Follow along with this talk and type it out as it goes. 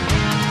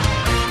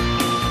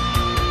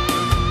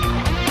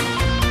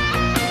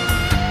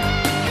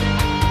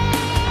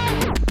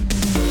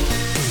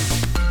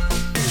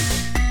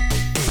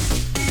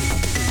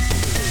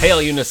Hey, all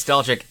you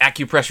nostalgic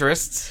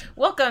acupressurists.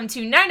 Welcome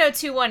to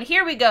 9021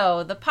 Here We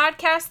Go, the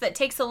podcast that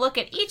takes a look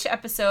at each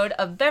episode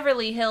of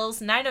Beverly Hills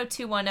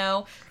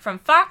 90210 from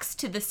Fox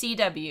to the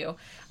CW.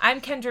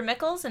 I'm Kendra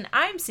Mickles, and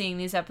I'm seeing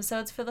these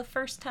episodes for the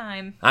first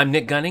time. I'm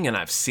Nick Gunning, and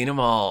I've seen them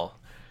all.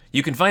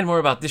 You can find more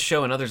about this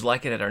show and others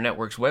like it at our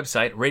network's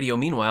website,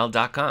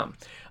 radiomeanwhile.com.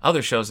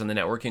 Other shows on the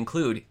network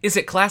include Is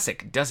It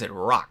Classic? Does It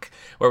Rock?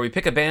 Where we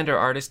pick a band or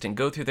artist and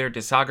go through their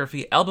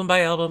discography album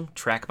by album,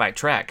 track by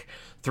track.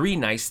 Three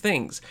Nice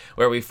Things,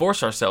 where we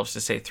force ourselves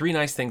to say three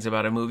nice things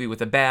about a movie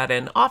with a bad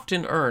and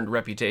often earned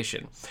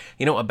reputation.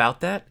 You know, about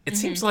that, it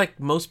seems like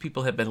most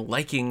people have been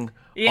liking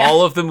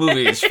all of the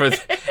movies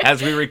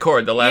as we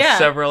record the last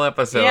several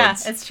episodes. Yeah,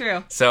 it's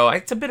true. So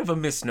it's a bit of a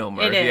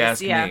misnomer, if you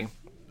ask me.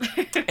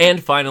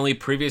 And finally,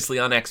 previously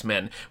on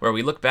X-Men, where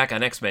we look back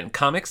on X-Men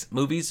comics,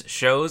 movies,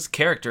 shows,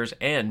 characters,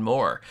 and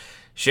more.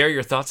 Share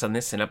your thoughts on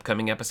this in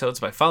upcoming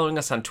episodes by following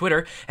us on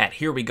Twitter at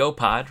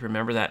HereWeGoPod.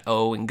 Remember that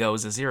O and Go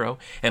is a 0.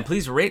 And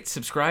please rate,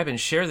 subscribe, and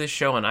share this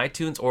show on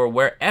iTunes or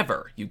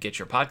wherever you get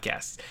your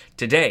podcasts.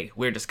 Today,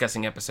 we're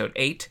discussing Episode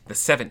 8, The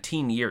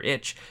 17-Year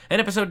Itch,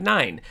 and Episode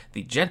 9,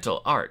 The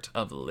Gentle Art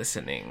of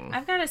Listening.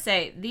 I've got to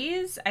say,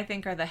 these, I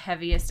think, are the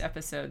heaviest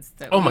episodes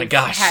that we've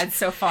had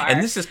so far.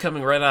 And this is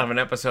coming right out of an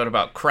episode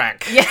about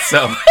crack. Yeah.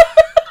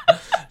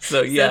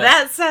 So, yeah. So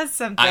that says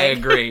something. I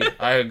agree.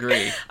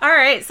 All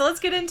right, so let's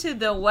get into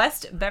the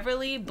West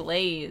Beverly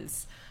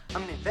Blaze.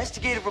 I'm an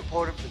investigative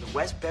reporter for the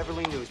West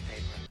Beverly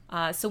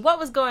newspaper. So what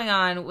was going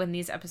on when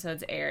these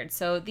episodes aired?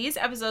 So these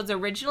episodes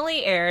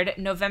originally aired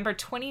November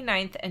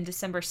 29th and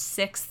December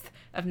 6th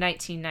of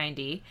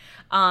 1990.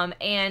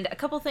 And a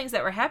couple things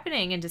that were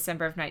happening in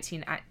December of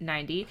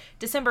 1990.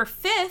 December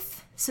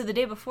 5th, so the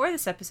day before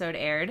this episode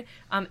aired,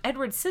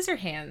 Edward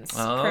Scissorhands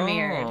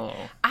premiered.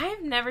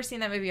 I've never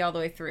seen that movie all the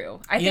way through.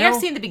 I think I've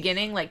seen the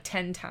beginning like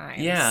 10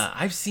 times. Yeah,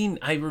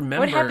 I remember.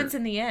 What happens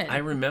in the end? I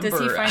remember.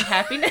 Does he find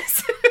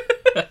happiness?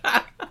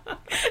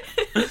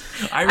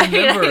 I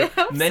remember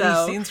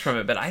many scenes from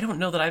it, but I don't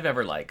know that I've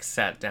ever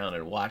sat down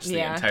and watched the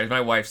entire.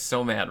 My wife's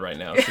so mad right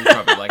now. She's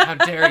probably like, "How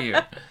dare you?"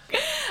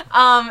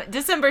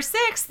 December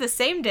 6th, the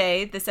same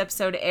day this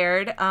episode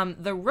aired,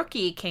 The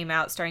Rookie came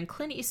out, starring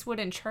Clint Eastwood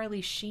and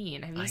Charlie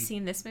Sheen. Have you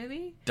seen this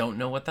movie? Don't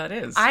know what that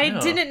is. I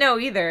didn't know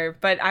either,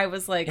 but I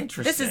was like,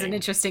 "This is an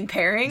interesting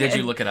pairing." Did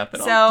you look it up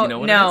at all? So Do you know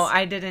what it is?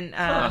 I didn't.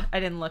 I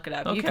didn't look it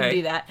up. Okay. You can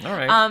do that. All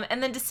right.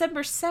 And then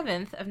December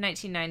 7th of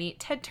 1990,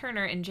 Ted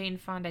Turner and Jane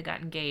Fonda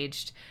got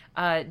engaged.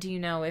 Do you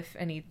know if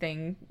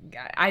anything?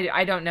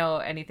 I don't know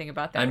anything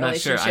about that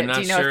relationship. I'm not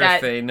Do you know sure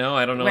if they know.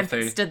 I don't know if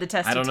they stood the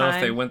test of time. I don't know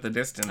if they went the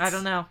distance. I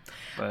don't know.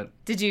 But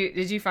did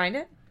you find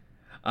it?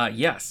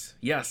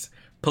 Yes.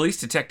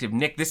 Police Detective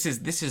Nick. This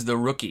is The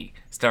Rookie,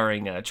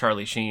 starring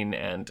Charlie Sheen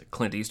and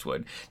Clint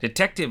Eastwood.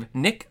 Detective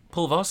Nick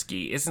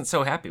Pulvosky isn't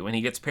so happy when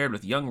he gets paired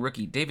with young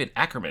rookie David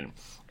Ackerman.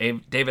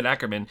 David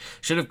Ackerman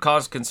should have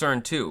caused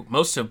concern too.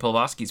 Most of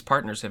Pulvosky's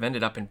partners have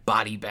ended up in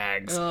body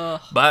bags.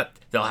 But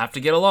they'll have to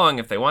get along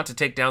if they want to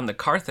take down the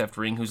car theft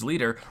ring whose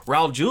leader,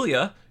 Raul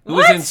Julia, who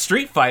was in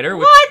Street Fighter,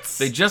 which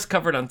they just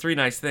covered on Three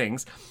Nice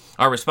Things,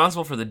 are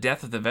responsible for the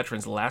death of the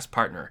veteran's last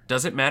partner.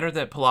 Does it matter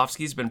that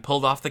Pulvosky's been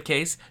pulled off the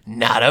case?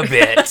 Not a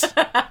bit.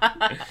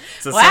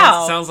 So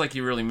sounds like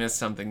you really missed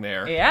something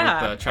there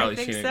with Charlie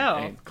Sheen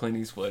and Clint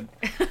Eastwood.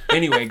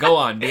 Anyway, go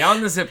on.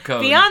 Beyond the Zip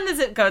Code. Beyond the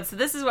Zip Code. So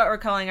this is what we're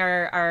calling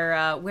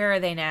our Where Are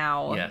They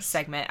Now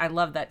segment. I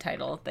love that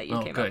title that you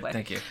came up with.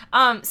 Thank you.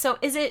 So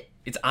is it...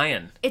 It's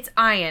Ian. It's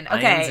Ian.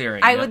 Okay. Ziering,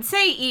 I would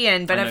say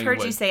Ian, but I've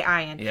heard you say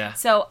Ian. Yeah.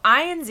 So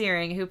Ian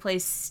Ziering, who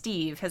plays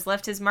Steve, has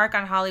left his mark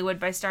on Hollywood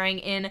by starring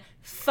in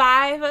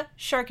 5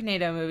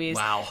 Sharknado movies.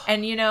 Wow.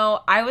 And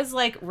I was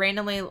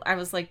randomly,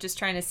 just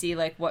trying to see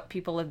what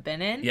people have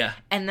been in. Yeah.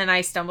 And then I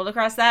stumbled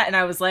across that and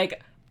I was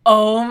like,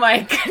 oh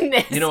my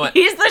goodness. You know what?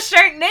 He's the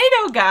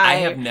Sharknado guy. I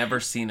have never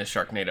seen a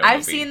Sharknado movie.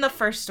 I've seen the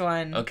first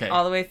one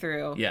all the way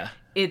through. Yeah.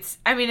 It's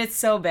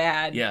so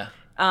bad. Yeah.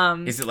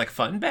 Is it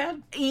fun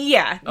bad?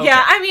 Yeah. Okay.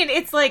 Yeah. I mean,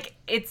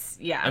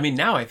 I mean,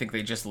 now I think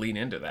they just lean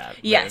into that.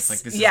 Yes.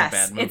 It's this is a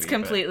bad movie. It's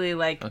completely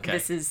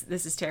this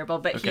is terrible.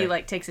 But he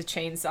takes a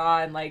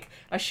chainsaw and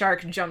a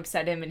shark jumps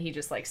at him and he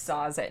just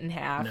saws it in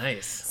half.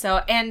 Nice. So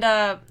and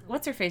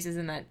what's her face is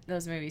in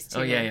those movies too.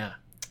 Oh yeah.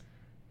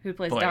 Who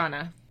plays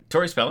Donna?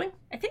 Tori Spelling?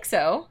 I think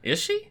so. Is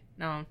she?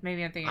 No,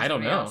 maybe I'm thinking of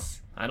somebody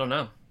else. I don't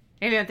know.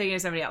 Maybe I'm thinking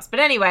of somebody else. But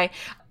anyway,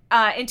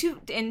 in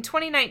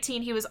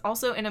 2019, he was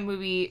also in a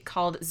movie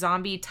called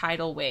Zombie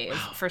Tidal Wave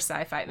for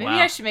Sci-Fi. Maybe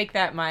I should make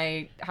that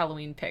my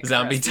Halloween pick.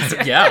 Zombie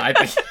Tidal, yeah,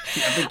 I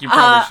think you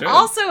probably should.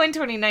 Also in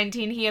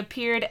 2019, he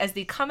appeared as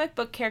the comic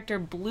book character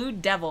Blue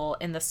Devil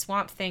in the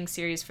Swamp Thing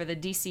series for the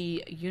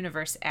DC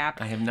Universe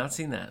app. I have not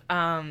seen that.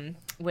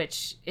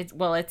 Which it's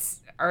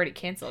already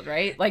canceled,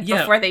 right?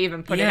 Before they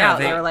even put it out,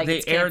 they were they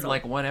it's aired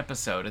canceled. one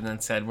episode and then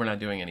said we're not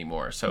doing any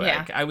more. So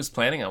Yeah. I was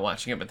planning on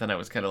watching it, but then I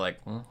was kind of like,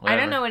 well, I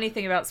don't know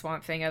anything about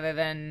Swamp Thing other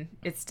than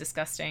it's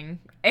disgusting.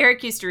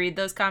 Eric used to read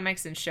those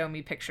comics and show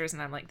me pictures,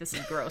 and I'm like, this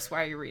is gross.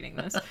 Why are you reading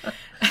this?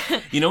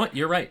 You know what?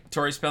 You're right.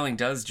 Tori Spelling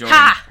does join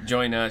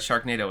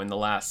Sharknado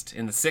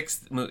in the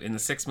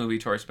sixth movie.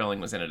 Tori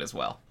Spelling was in it as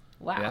well.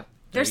 Wow. Yeah,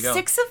 There's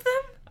 6 of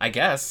them? I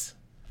guess.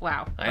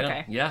 Wow. I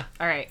okay. Yeah.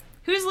 All right.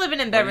 Who's living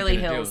in Beverly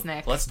Hills,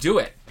 Nick? Let's do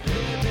it.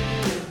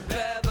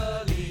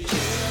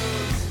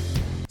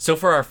 So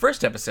for our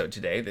first episode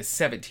today, the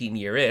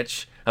 17-Year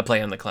Itch, a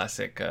play on the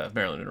classic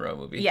Marilyn Monroe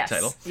movie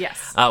title.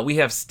 Yes. We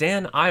have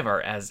Stan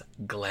Ivar as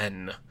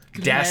Glenn.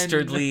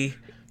 Dastardly,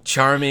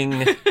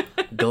 charming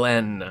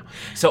Glenn.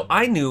 So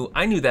I knew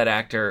that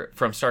actor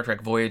from Star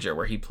Trek Voyager,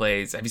 where he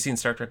plays. Have you seen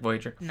Star Trek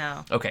Voyager?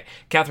 No. Okay.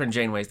 Catherine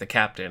Janeway's the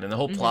captain, and the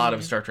whole plot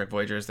of Star Trek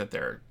Voyager is that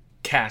they're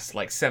cast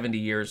like 70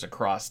 years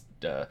across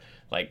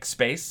like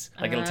space.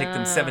 Like it'll take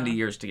them 70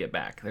 years to get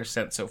back. They're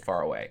sent so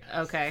far away.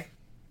 Okay.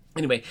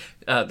 Anyway,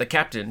 the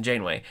captain,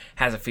 Janeway,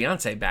 has a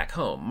fiancé back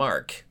home,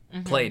 Mark,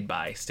 played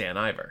by Stan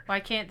Ivar. Why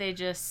can't they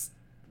just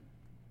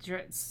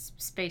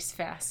space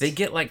fast? They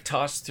get like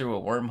tossed through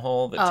a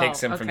wormhole that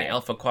takes them from the okay.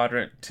 Alpha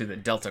Quadrant to the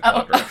Delta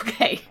Quadrant.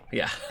 Okay.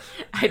 Yeah.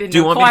 I didn't Do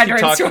you know want me to keep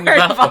quadrants talking were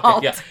about?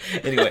 involved. Okay, yeah.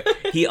 Anyway,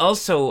 he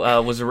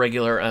also was a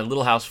regular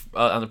Little House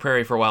on the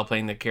Prairie for a while,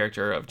 playing the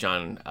character of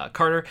John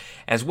Carter,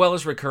 as well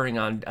as recurring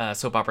on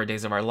soap opera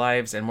Days of Our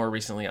Lives, and more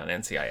recently on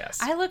NCIS.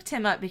 I looked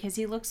him up because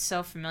he looks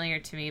so familiar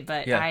to me,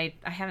 but Yeah. I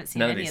haven't seen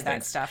None any of of that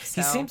things. stuff.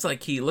 So. He seems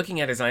like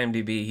looking at his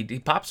IMDb, he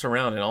pops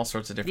around in all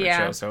sorts of different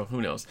Yeah. shows, so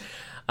who knows.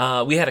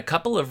 We had a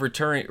couple of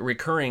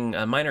recurring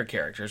minor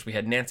characters. We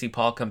had Nancy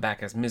Paul come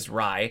back as Ms.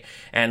 Rye,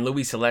 and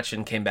Louisa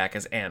Letchen came back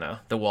as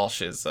Anna, the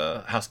Walsh's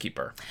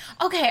housekeeper.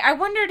 Okay, I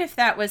wondered if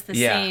that was the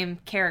Yeah. same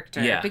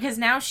character. Yeah. Because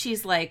now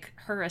she's like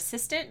her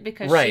assistant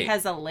because she Right.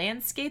 has a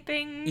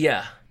landscaping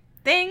Yeah.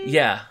 thing.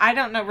 Yeah. I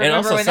don't know. Remember And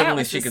also when suddenly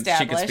that was she could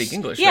established. speak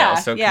English Yeah,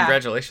 well, so yeah.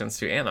 congratulations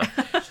to Anna.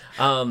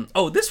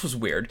 This was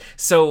weird.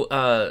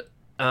 So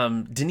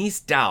Denise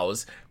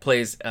Dowse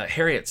plays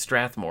Harriet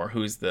Strathmore,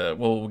 who's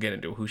we'll get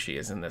into who she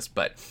is in this,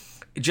 but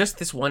just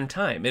this one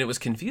time, and it was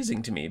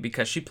confusing to me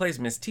because she plays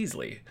Miss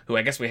Teasley, who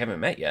I guess we haven't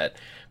met yet,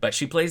 but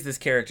she plays this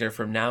character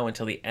from now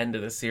until the end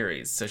of the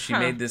series. So she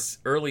made this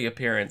early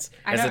appearance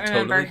as a totally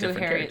remember different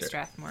who Harriet character.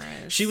 Strathmore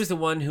is. She was the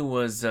one who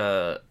was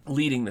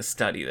leading the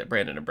study that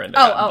Brandon and Brenda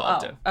got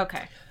involved in.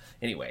 Okay.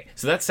 Anyway,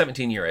 so that's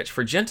 17-Year Itch.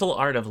 For Gentle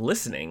Art of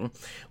Listening,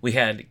 we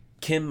had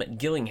Kim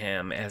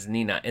Gillingham as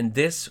Nina, and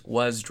this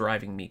was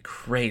driving me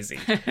crazy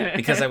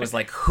because I was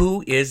like,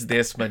 "Who is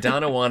this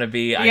Madonna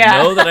wannabe?" I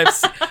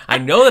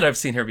know that I've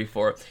seen her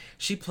before.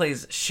 She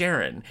plays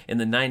Sharon in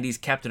the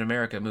 '90s Captain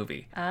America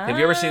movie. Have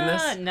you ever seen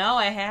this? No,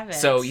 I haven't.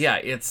 So yeah,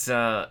 it's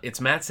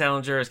Matt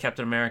Salinger as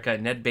Captain America.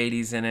 Ned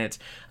Beatty's in it.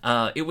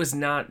 It was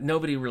not.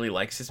 Nobody really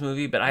likes this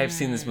movie, but I have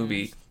seen this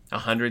movie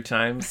 100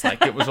 times.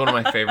 Like, it was one of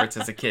my favorites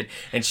as a kid,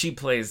 and she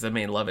plays the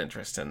main love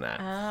interest in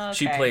that. Oh, okay.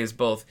 She plays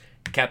both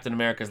Captain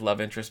America's love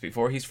interest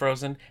before he's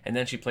frozen, and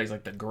then she plays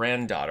like the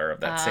granddaughter of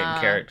that same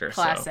character.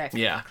 Classic. So,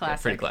 yeah,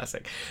 Classic. pretty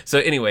classic. So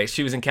anyway,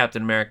 she was in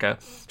Captain America.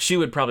 She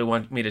would probably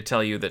want me to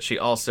tell you that she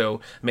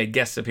also made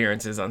guest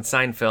appearances on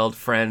Seinfeld,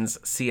 Friends,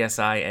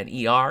 CSI, and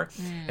ER,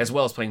 as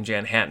well as playing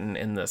Jan Hatton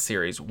in the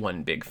series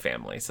One Big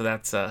Family. So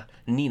that's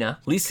Nina.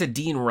 Lisa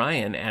Dean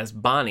Ryan as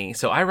Bonnie.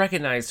 So I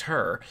recognized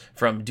her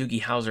from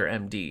Doogie Howser,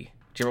 MD.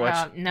 Did you ever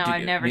watch? No,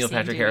 I've never Neil seen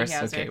Patrick Doogie Harris.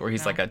 Howser, Okay, where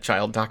he's no. like a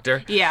child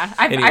doctor. Yeah,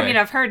 Anyway.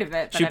 I've heard of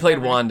it. But She I've played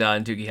never... Wanda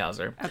in Doogie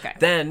Howser. Okay.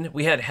 Then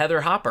we had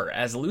Heather Hopper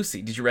as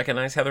Lucy. Did you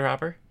recognize Heather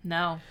Hopper?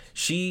 No.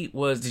 She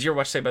was. Did you ever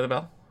watch Saved by the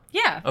Bell?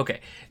 Yeah.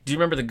 Okay. Do you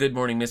remember the Good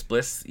Morning Miss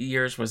Bliss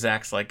years where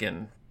Zach's like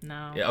in?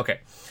 No. Yeah.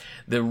 Okay.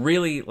 The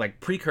really like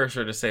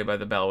precursor to Saved by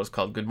the Bell was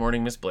called Good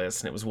Morning Miss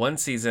Bliss, and it was one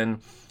season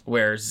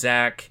where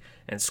Zach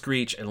and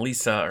Screech and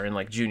Lisa are in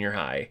like junior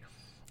high,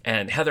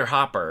 and Heather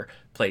Hopper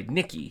played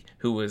Nikki,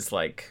 who was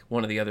like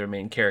one of the other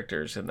main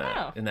characters in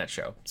that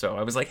show. So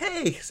I was like,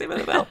 hey, Saved by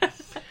the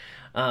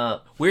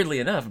Bell. Weirdly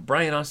enough,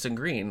 Brian Austin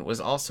Green was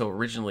also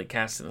originally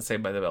cast in the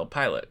Saved by the Bell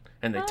pilot,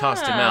 and they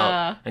tossed him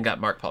out and got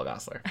Mark Paul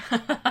Gosselaar.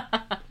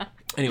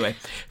 Anyway,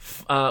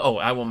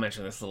 I will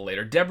mention this a little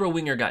later. Deborah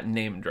Winger got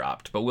name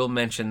dropped, but we'll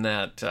mention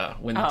that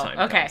when the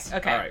time comes.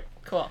 Okay. All right.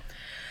 Cool.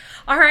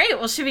 All right.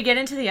 Well, should we get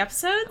into the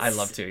episodes? I'd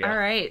love to, yeah. All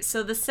right.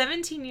 So the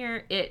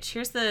 17-Year Itch.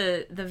 Here's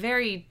the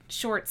very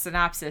short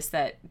synopsis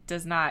that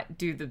does not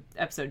do the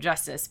episode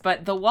justice.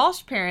 But the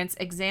Walsh parents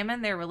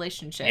examine their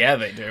relationship. Yeah,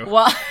 they do.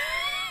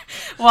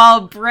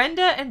 While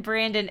Brenda and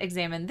Brandon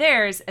examine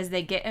theirs as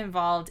they get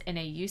involved in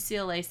a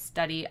UCLA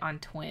study on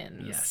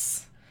twins.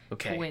 Yes.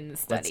 Okay. Twin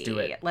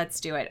study. Let's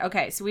do it.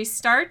 Okay, so we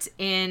start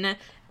in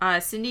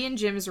Cindy and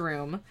Jim's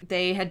room.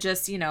 They had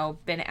just,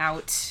 been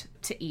out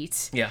to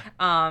eat. Yeah.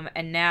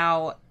 And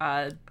now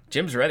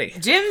Jim's ready.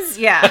 Jim's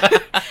yeah.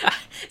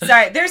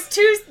 Sorry, there's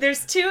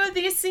two of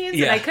these scenes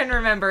and I couldn't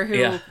remember who.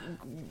 Yeah.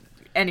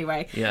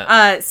 Anyway.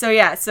 Yeah.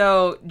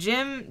 So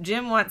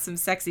Jim wants some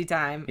sexy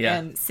time, Yeah.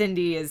 and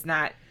Cindy is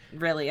not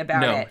really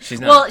about No, it. she's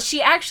not. Well,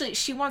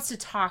 she wants to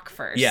talk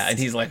first. Yeah, and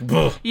he's like,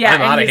 "Boo, yeah,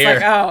 I'm and out of he's here."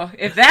 like, oh,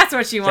 if that's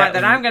what you want,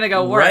 then I'm gonna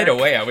go work. Right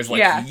away, I was like,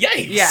 yeah.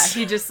 yikes. Yeah,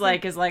 he just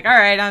like is like, all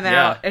right, I'm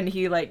Yeah. out, and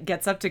he like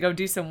gets up to go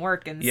do some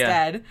work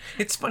instead.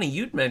 It's funny,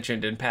 you'd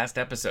mentioned in past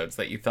episodes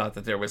that you thought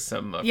that there was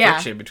some Yeah.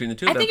 friction between the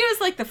two of I them. think it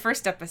was like the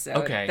first episode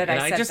Okay, that and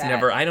I I said just that.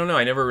 never, I don't know,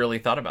 I never really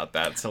thought about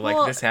that. So like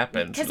Well, this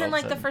happens. because and in all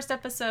of like a the sudden- first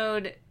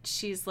episode,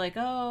 she's like,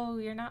 "Oh,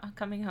 you're not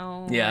coming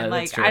home." Yeah, and,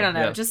 like that's true, I don't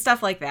know, yeah. just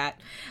stuff like that.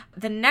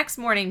 The next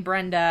morning,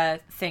 Brenda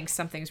thinks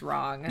something's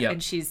wrong, Yep.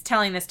 and she's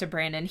telling this to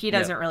Brandon. He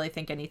doesn't Yep. really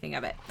think anything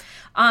of it.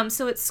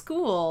 So at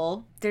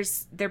school,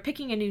 they're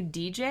picking a new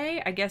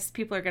DJ. I guess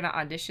people are going to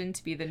audition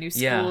to be the new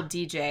school Yeah.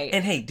 DJ.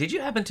 And hey, did you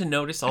happen to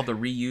notice all the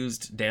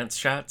reused dance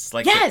shots?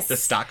 Like Yes, the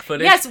stock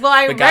footage? Yes, well,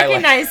 I The guy,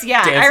 like, recognize. I dancing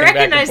back and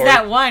recognize forth.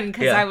 that one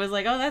because Yeah. I was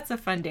like, "Oh, that's a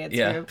fun dance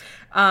Yeah. group."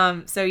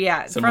 So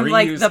yeah, Some from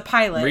like the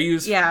pilot.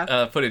 Reused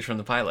Yeah. footage from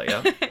the pilot,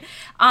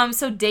 yeah.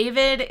 So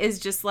David is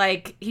just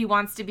like he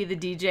wants to be the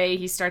DJ.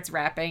 He starts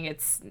rapping.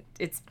 It's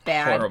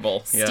bad.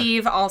 Horrible, yeah.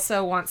 Steve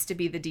also wants to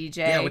be the DJ.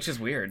 Yeah, which is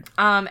weird.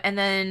 And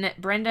then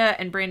Brenda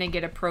and Brandon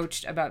get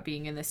approached about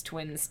being in this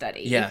twin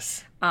study.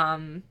 Yes.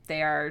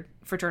 They are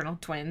fraternal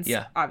twins.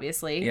 Yeah.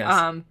 Obviously.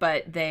 Yes.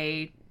 But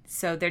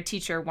so their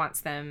teacher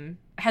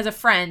has a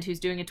friend who's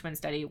doing a twin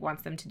study,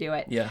 wants them to do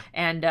it. Yeah.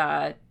 And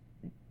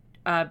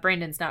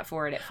Brandon's not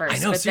for it at first. I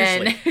know, but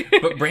seriously.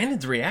 Then... But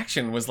Brandon's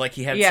reaction was like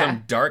he had Yeah.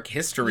 some dark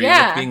history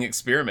Yeah. with being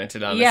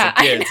experimented on Yeah,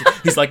 as a I kid.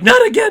 He's like,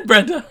 not again,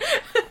 Brenda.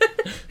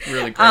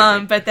 Really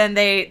crazy. But then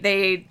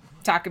they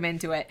talk him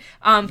into it.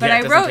 But Yeah, it I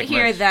doesn't wrote take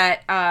here much.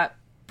 that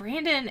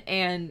Brandon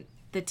and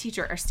the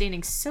teacher are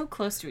standing so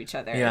close to each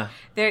other.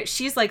 Yeah.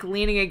 She's like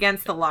leaning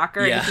against the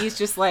locker, Yeah. and he's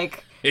just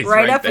like He's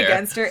right right up there.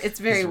 against her. It's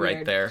very He's weird.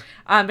 right there.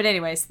 But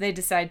anyways, they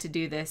decide to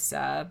do this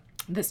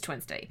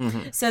twin study.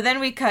 So then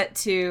we cut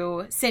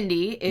to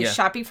Cindy is Mm-hmm. Yeah.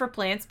 shopping for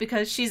plants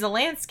because she's a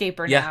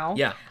landscaper Yeah, now.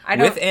 yeah. I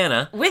don't, With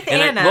Anna. With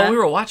and Anna. While we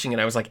were watching it,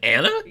 I was like,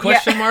 Anna?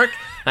 Question mark?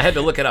 I had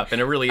to look it up, and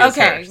it really is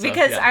Okay, her. So,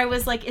 because yeah. I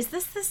was like, is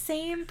this the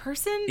same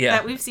person Yeah.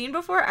 that we've seen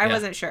before? I Yeah.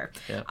 wasn't sure.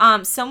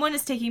 Yeah. Someone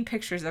is taking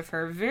pictures of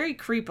her very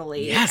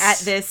creepily Yes.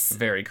 at this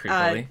Very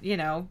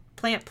creepily.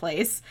 Plant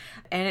place.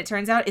 And it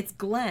turns out it's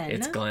Glenn.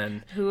 It's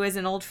Glenn. Who is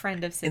an old friend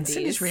of And Cindy's.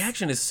 Cindy's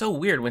reaction is so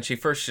weird when she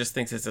first just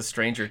thinks it's a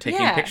stranger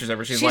taking Yeah. pictures of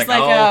her. She's She's like, like,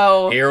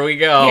 oh, oh, here we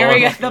go. Here we I'm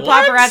go. like, The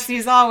what?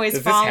 paparazzi's always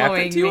Does this following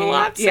happen to you me. a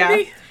lot,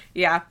 Cindy?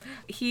 Yeah.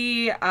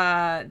 He,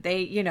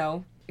 they,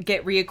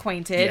 get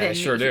reacquainted. Yeah, and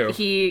sure do.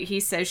 He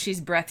says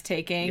she's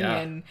breathtaking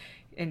Yeah.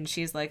 and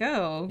she's like,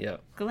 oh, Yeah.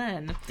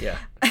 Glenn. Yeah.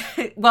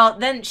 Well,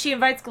 then she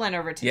invites Glenn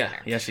over to Yeah.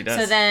 dinner. Yeah, she does.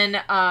 So then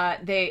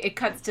it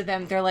cuts to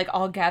them. They're like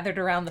all gathered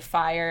around the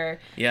fire.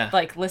 Yeah.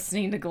 Like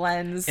listening to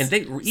Glenn's And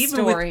they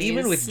stories.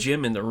 even with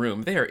Jim in the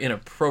room, they are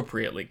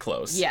inappropriately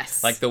close.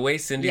 Yes. Like the way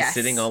Cindy's Yes.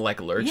 sitting all like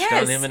lurched Yes,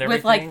 on him and everything.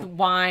 with like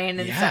wine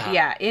and Yeah. stuff.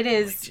 Yeah, it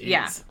is. Like,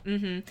 Yeah.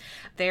 jeez.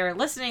 They're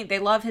listening. They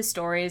love his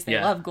stories. They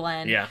Yeah. love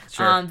Glenn. Yeah,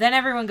 sure. Then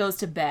everyone goes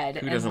to bed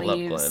Who and doesn't love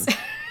leaves. Glenn?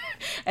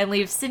 And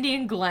leaves Cindy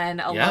and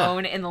Glenn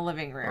alone in the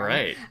living room.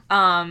 Right.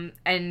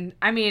 And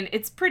I mean,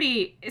 it's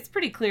pretty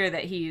clear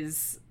that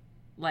he's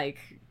like,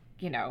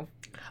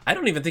 I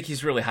don't even think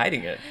he's really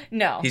hiding it.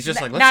 no. He's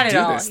just like, not let's at do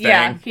all. this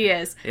Yeah, thing. he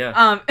is.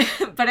 Yeah.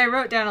 But I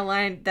wrote down a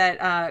line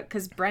that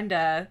because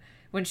Brenda,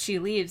 when she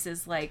leaves,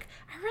 is like,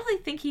 I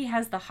really think he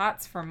has the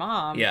hots for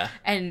Mom. Yeah.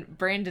 And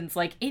Brandon's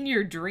like, in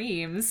your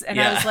dreams. And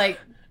Yeah. I was like,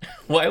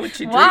 Why would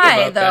she dream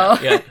Why, about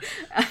though? that?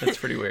 Yeah. That's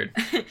pretty weird.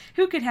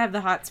 who could have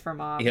the hots for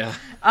Mom? Yeah.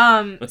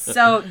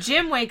 So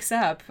Jim wakes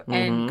up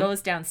and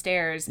goes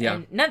downstairs,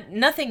 Mm-hmm. Yeah. and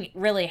nothing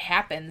really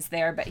happens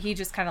there, but he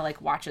just kind of like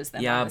watches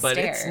them. Yeah, on the but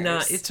stairs. it's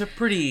not. It's a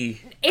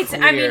pretty. It's. I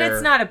mean, clear-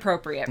 it's not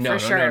appropriate No,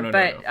 for no, sure. no,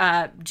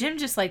 But Jim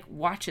just like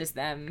watches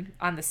them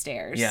on the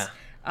stairs.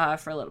 Yeah.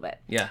 For a little bit.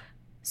 Yeah.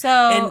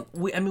 So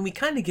And we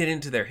kind of get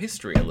into their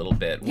history a little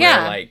bit. Where,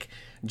 Yeah. like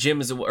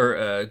Jim is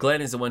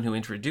Glenn is the one who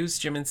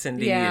introduced Jim and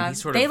Cindy, yeah, and he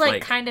sort they of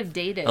like kind of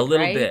dated a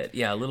little right? bit.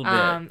 Yeah, a little bit.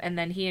 And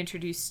then he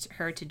introduced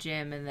her to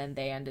Jim, and then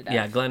they ended up.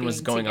 Yeah, Glenn was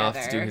being going off to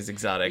do together. his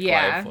exotic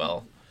Yeah. life.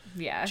 Well,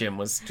 Yeah. Jim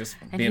was just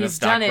And being a he's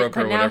done it,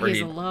 stockbroker but or now whatever.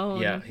 he's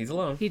alone. Yeah, he's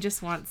alone. He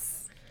just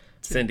wants.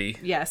 Cindy.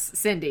 Yes,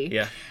 Cindy.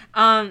 Yeah.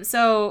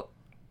 So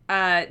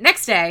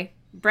next day,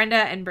 Brenda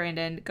and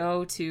Brandon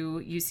go to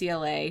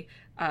UCLA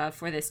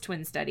for this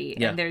twin study,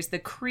 Yeah. and there's the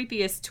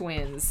creepiest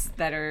twins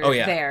that are Oh,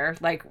 yeah. there,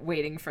 like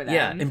waiting for them.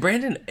 Yeah, and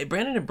Brandon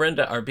and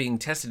Brenda are being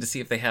tested to see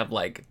if they have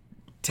like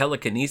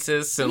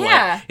telekinesis and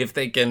Yeah. like if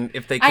they can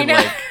I know.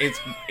 like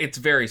it's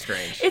very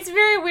strange. It's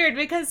very weird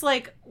because,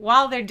 like,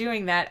 while they're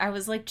doing that, I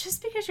was like,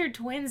 just because you're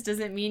twins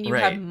doesn't mean you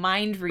Right. have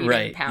mind reading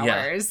Right, yeah,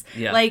 powers.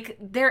 yeah. Like,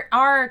 there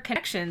are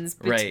connections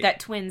Right. that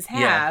twins Yeah.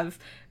 have,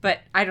 but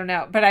I don't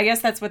know. But I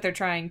guess that's what they're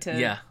trying to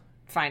Yeah.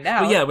 find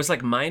out. Well, yeah, it was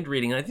like mind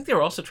reading, and I think they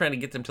were also trying to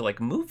get them to like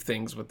move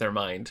things with their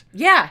mind.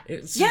 Yeah.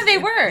 It's Yeah, just- they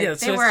were. Yeah, They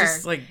so were. it's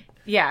just like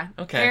Yeah.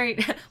 Okay.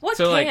 Very, what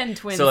so can like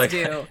twins so like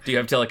do? do you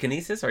have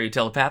telekinesis? Are you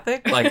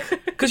telepathic? Like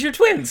because you're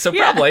twins, so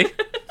Yeah. probably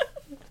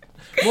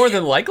more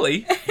than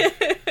likely.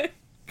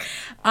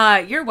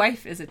 Your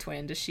wife is a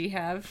twin. Does she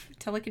have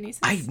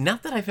telekinesis?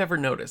 Not that I've ever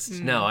noticed.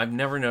 No, I've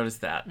never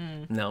noticed that.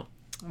 No.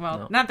 Well,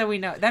 No. not that we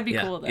know. That'd be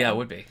Yeah. cool, though. Yeah, it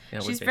would be. Yeah,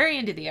 it She's would be. very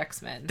into the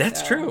X-Men.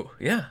 That's so- true.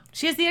 Yeah.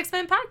 She has the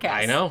X-Men podcast.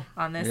 I know.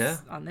 On this. Yeah.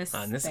 On this.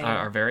 On this, thing.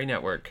 our very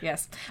network.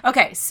 Yes.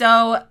 Okay.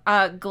 So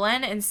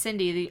Glenn and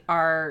Cindy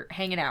are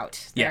hanging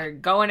out. Yeah. They're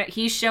going.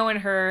 He's showing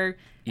her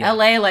Yeah.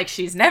 L.A. like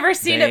she's never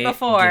seen They it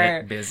before.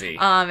 get busy.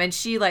 And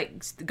she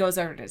like goes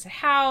over to his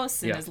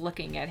house and Yeah. is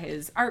looking at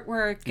his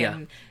artwork, Yeah.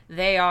 and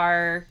they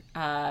are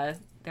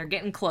they're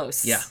getting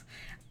close. Yeah.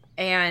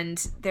 And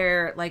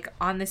they're like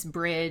on this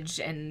bridge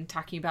and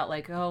talking about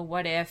like, oh,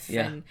 what if?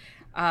 Yeah.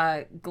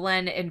 And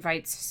Glenn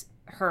invites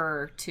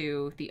her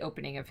to the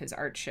opening of his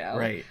art show.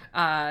 Right.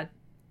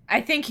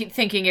 I think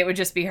thinking it would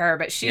just be her,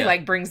 but she Yeah.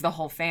 like brings the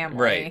whole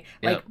family.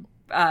 Right.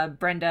 Like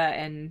Brenda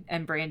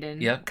and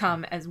Brandon Yep.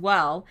 come as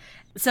well.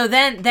 So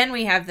then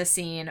we have the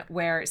scene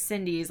where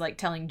Cindy's like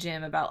telling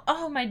Jim about,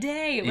 oh, my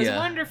day, it was Yeah.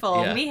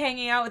 wonderful, Yeah. me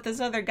hanging out with this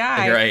other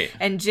guy. Right.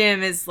 And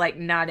Jim is like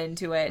not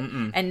into it.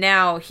 And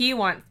now he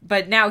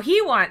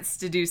wants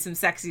to do some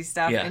sexy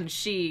stuff, Yeah. and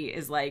she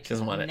is like, She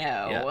doesn't want it.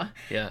 no.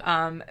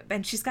 Yeah.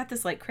 And she's got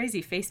this like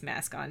crazy face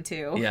mask on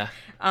too. Yeah.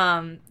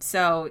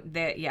 So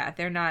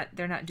they're not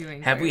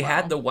doing. Have very we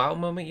had the well. wow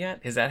moment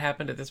yet? Has that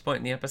happened at this point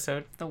in the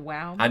episode? the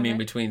wow? I mean, moment?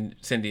 between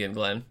Cindy and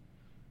Glenn.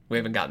 We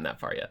haven't gotten that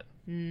far yet.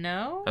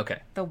 No. Okay.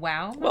 The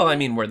wow. Well, I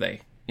mean, were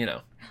they,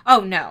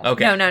 Oh no.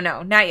 Okay. No,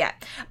 not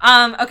yet.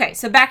 Okay,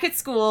 so back at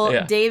school,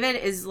 Yeah. David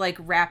is like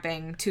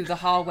rapping to the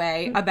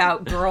hallway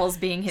about girls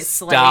being his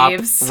Stop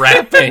slaves.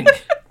 rapping.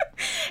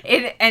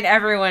 And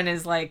everyone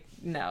is like,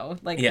 no,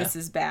 like Yeah. this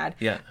is bad.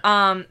 Yeah.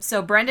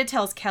 So Brenda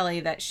tells Kelly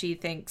that she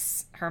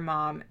thinks her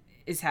mom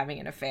is having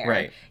an affair.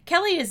 Right.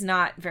 Kelly is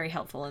not very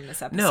helpful in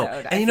this episode. No,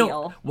 I and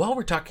feel. while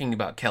we're talking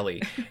about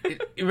Kelly,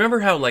 remember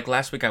how like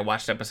last week I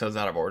watched episodes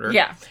out of order?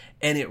 Yeah.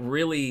 And it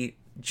really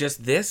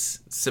just this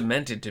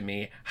cemented to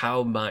me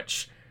how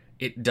much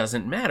it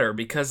doesn't matter,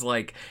 because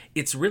like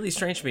it's really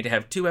strange for me to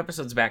have 2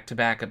 episodes back to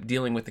back of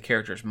dealing with the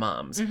characters'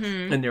 moms,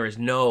 and there is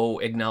no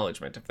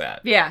acknowledgement of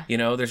that. Yeah.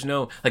 There's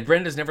no like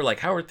Brenda's never like,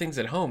 how are things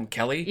at home,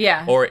 Kelly?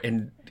 Yeah.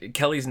 And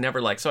Kelly's never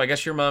like, so I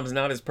guess your mom's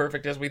not as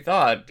perfect as we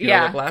thought. You know,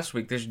 Yeah. like last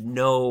week.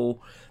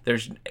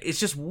 It's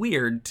just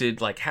weird to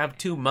like have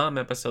 2 mom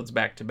episodes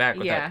back to back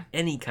without Yeah.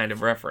 any kind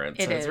of reference.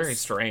 It So is. It's very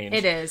strange.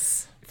 It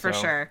is, for So.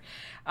 sure.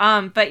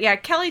 But yeah,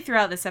 Kelly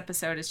throughout this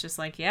episode is just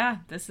like, yeah,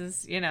 this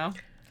is,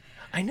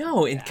 I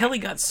know, and Kelly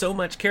got so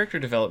much character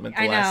development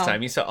the I last know.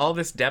 time. You saw all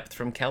this depth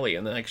from Kelly,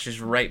 and then like she's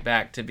right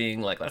back to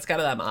being like, let's go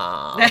to that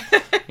mom.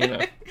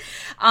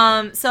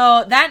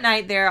 So that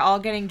night they're all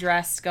getting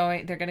dressed,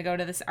 they're going to go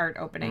to this art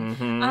opening.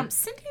 Mm-hmm.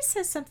 Cindy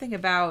says something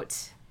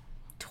about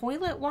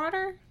toilet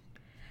water.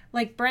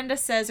 Like Brenda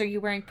says, are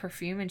you wearing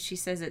perfume? And she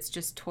says it's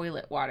just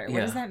toilet water. What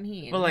does that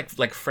mean? Well,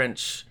 like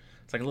French.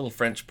 It's like a little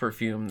French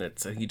perfume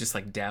that's you just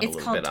like dab a it's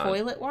little called bit on.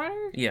 toilet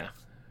water? Yeah.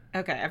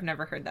 Okay, I've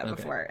never heard that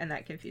before, and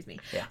that confused me.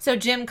 Yeah. So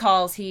Jim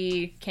calls,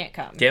 he can't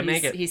come. Can't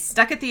make it. He's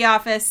stuck at the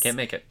office. Can't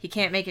make it. He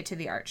can't make it to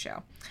the art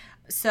show.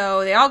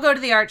 So they all go to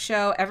the art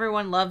show.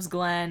 Everyone loves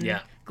Glenn.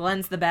 Yeah.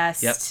 Glenn's the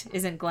best. Yep.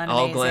 Isn't Glenn All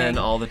amazing? Glenn,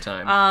 all the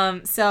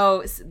time.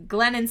 So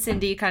Glenn and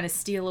Cindy kind of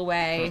steal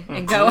away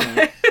and go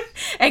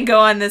and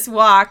go on this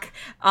walk.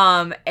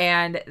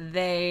 And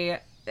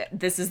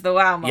this is the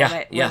wow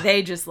moment yeah. where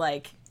they just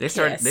like They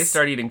start kiss.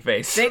 eating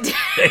face. They do.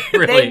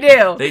 Really, They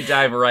do. They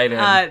dive right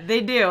in.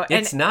 They do.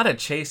 It's not a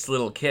chaste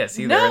little kiss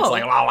either. No, It's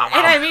like wow, wow, wow.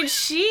 and I mean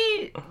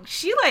she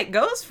like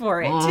goes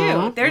for it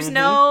too. There's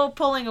no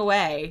pulling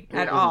away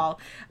at all.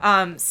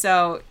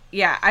 So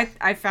yeah,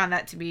 I found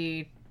that to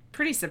be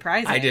pretty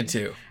surprising. I did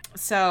too.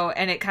 So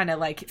and it kind of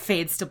like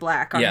fades to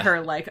black on Yeah.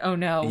 her like oh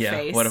no Yeah.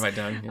 face. What have I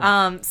done?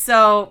 Yeah.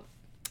 So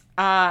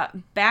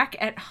back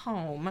at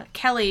home,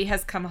 Kelly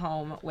has come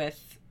home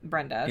with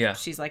Brenda. Yeah.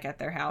 She's like at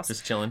their house.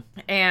 Just chilling.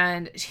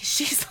 And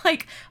she's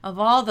like, of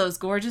all those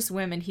gorgeous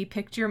women, he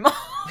picked your mom.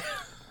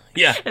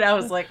 Yeah. And I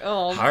was like,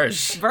 oh,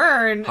 Harsh.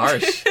 burn.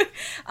 Harsh.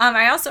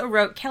 I also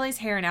wrote Kelly's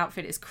hair and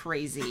outfit is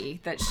crazy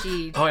that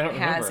she Oh, I don't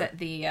has remember. at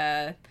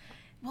the.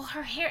 Well,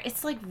 her hair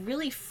it's like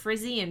really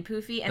frizzy and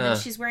poofy, and then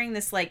she's wearing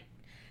this like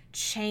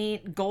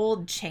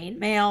gold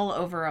chainmail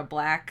over a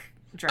black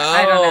dress.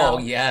 I don't know. Oh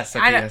yes.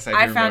 Okay, I yes, I do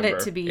I found remember.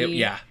 it to be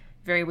yeah.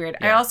 very weird.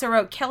 I Yeah. also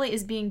wrote Kelly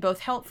is being both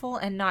helpful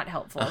and not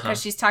helpful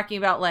because she's talking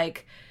about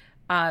like.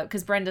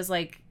 Because Brenda's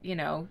like,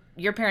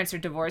 your parents are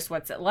divorced.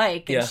 What's it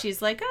like? And Yeah.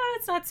 she's like, oh,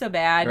 it's not so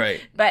bad. Right.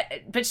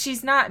 But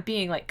she's not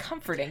being like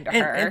comforting to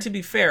her. And to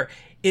be fair,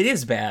 it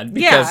is bad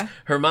because Yeah.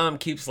 her mom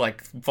keeps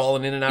like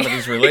falling in and out of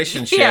these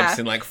relationships Yeah.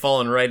 and like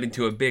falling right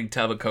into a big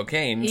tub of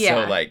cocaine.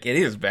 Yeah. So like it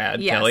is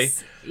bad, Yes. Kelly.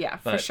 Yeah,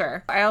 for But-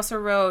 sure. I also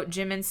wrote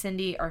Jim and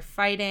Cindy are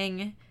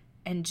fighting,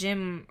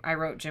 and I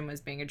wrote Jim was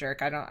being a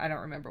jerk. I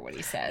don't remember what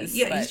he says.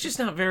 Yeah, but- he's just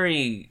not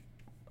very.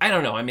 I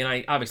don't know. I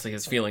mean, obviously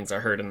his feelings are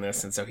hurt in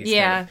this, and so he's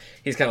Yeah.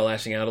 he's kind of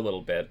lashing out a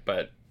little bit.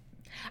 But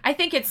I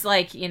think it's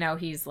like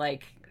he's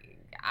like.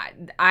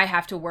 I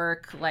have to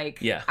work, like,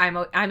 Yeah.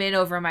 I'm in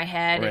over my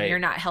head, Right. and you're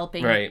not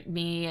helping Right.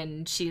 me.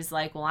 And she's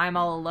like, well, I'm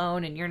all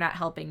alone, and you're not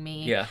helping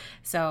me. Yeah.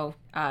 So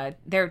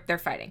they're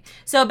fighting.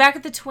 So back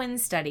at the twin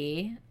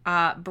study,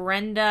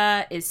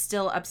 Brenda is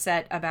still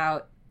upset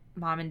about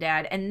mom and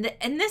dad, and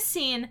in this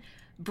scene,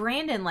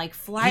 Brandon like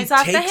flies He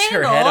off the takes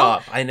handle. her head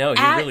off. I know,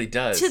 he really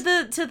does.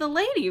 To the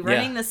lady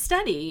running the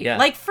study, Yeah.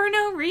 like for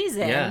no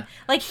reason. Yeah.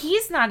 Like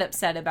he's not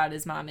upset about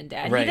his mom and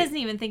dad. Right. He doesn't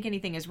even think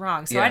anything is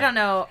wrong. So Yeah. I don't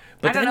know.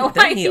 But I don't then, know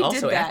then why he did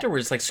also that.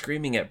 afterwards like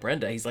screaming at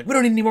Brenda. He's like, "We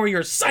don't need any more of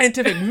your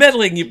scientific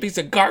meddling, you piece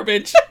of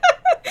garbage."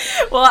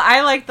 Well,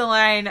 I like the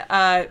line.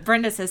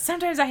 Brenda says,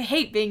 "Sometimes I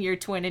hate being your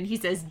twin," and he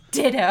says,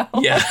 "Ditto."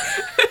 Yeah.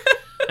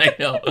 I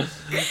know.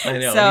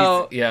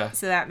 So yeah.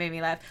 So that made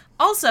me laugh.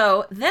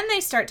 Also, then they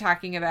start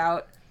talking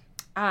about.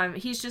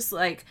 He's just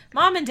like,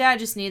 mom and dad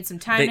just need some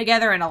time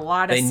together and a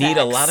lot of sex. They need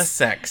a lot of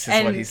sex,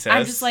 is what he says.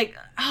 I'm just like,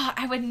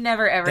 I would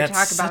never ever That's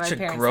talk about my such a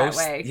parents gross,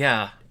 that way.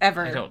 Yeah.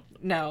 Ever. I don't.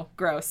 No,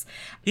 gross.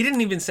 He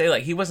didn't even say,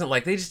 like, he wasn't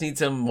like, they just need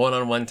some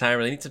one-on-one time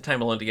or they need some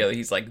time alone together.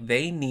 He's like,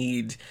 they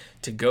need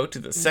to go to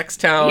the sex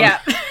town. Yeah.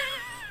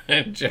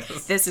 And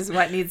just This is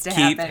what needs to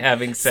keep happen.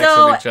 having sex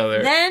with each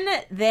other. Then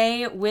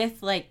they,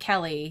 with like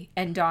Kelly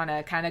and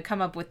Donna, kind of come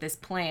up with this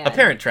plan. A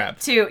parent trap.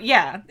 It's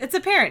a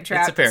parent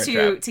trap. It's a parent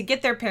trap. To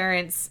get their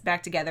parents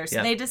back together. So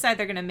Yeah. they decide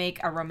they're going to make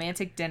a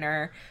romantic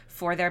dinner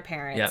for their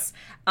parents.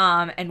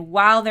 And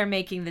while they're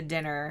making the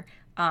dinner,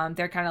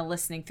 they're kind of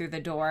listening through the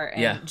door,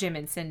 and Jim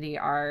and Cindy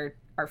are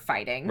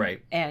fighting.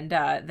 Right. And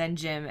then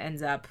Jim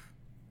ends up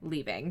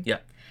leaving. Yeah.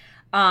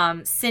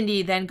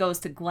 Cindy then goes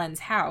to Glenn's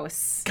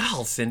house.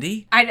 Gall,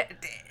 Cindy. I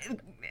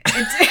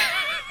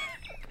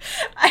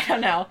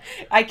don't know.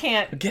 I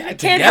can't Get it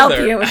can't help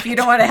together. you if you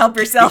don't want to help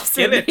yourself,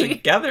 Get Cindy. it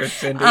together,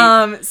 Cindy.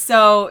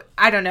 So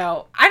I don't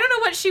know. I don't know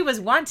what she was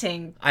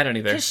wanting. I don't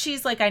either. Because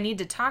she's like, I need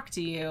to talk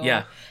to you.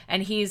 Yeah.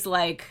 And he's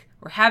like,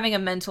 we're having a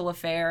mental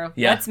affair.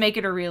 Yeah. Let's make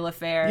it a real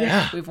affair.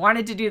 Yeah. We've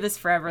wanted to do this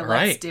forever. Let's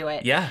Right. do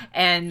it. Yeah.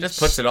 And Just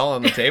puts it all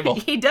on the table.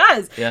 He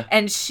does. Yeah.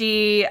 And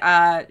she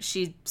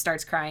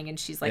starts crying, and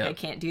she's like, Yeah. I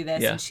can't do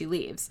this. Yeah. And she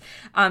leaves.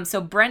 So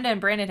Brenda and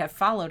Brandon have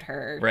followed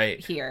her Right.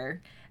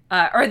 here.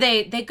 Or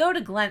they go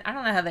to Glenn. I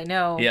don't know how they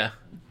know Yeah.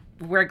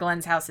 where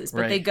Glenn's house is,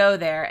 but Right. they go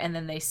there, and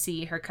then they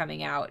see her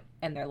coming out,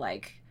 and they're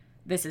like,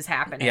 this is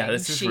happening. Yeah,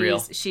 this is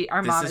real.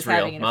 Our mom This is is real.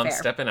 having an Mom's affair.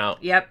 stepping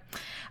out. Yep.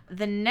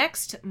 The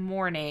next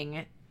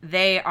morning,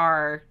 they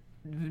are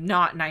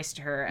not nice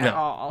to her at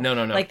all. No.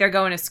 Like, they're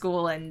going to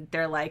school, and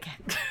they're like...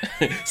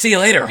 See you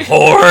later,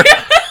 whore.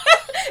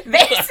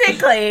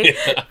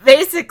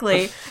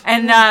 Basically.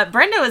 And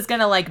Brenda was going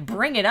to, like,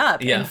 bring it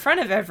up Yeah. in front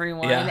of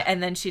everyone, Yeah.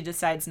 and then she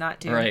decides not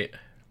to. Right.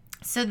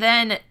 So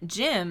then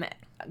Jim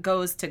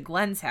goes to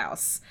Glenn's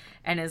house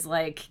and is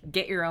like,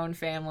 get your own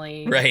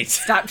family. Right.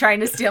 Stop trying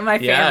to steal my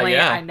Yeah, family.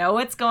 yeah. I know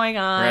what's going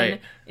on.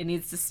 Right. It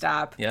needs to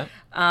stop. Yeah.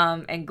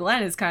 And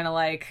Glenn is kind of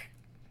like,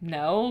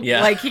 no.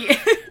 Yeah. Like he...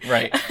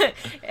 Right.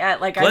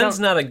 like Glenn's I don't...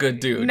 not a good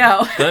dude.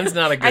 No. Glenn's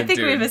not a good dude. I think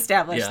we've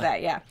established Yeah.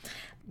 that, yeah.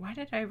 Why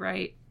did I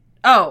write...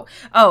 Oh,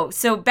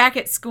 so back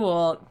at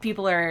school,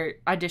 people are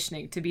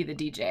auditioning to be the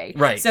DJ.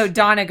 Right. So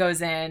Donna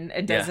goes in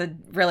and does Yeah. a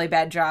really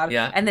bad job.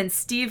 Yeah. And then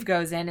Steve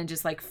goes in and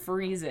just like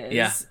freezes.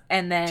 Yeah.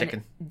 And then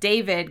Chicken.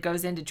 David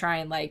goes in to try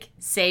and like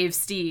save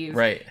Steve.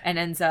 Right. And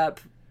ends up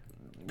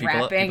People-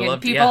 rapping, people and love-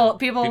 people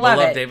People love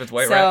love it. David's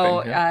white so,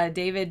 rapping, yeah.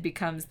 David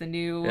becomes the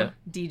new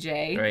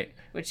DJ. Right.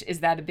 Which is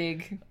that a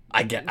big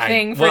thing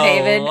thing for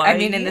David? I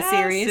mean, in the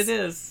series. It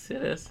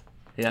is.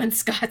 Yeah. And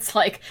Scott's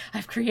like,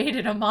 I've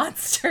created a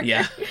monster.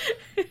 Yeah.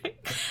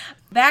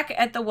 Back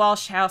at the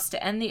Walsh house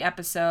to end the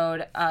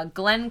episode,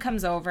 Glenn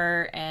comes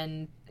over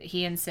and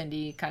he and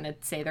Cindy kind of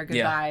say their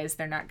goodbyes.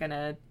 They're not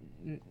gonna,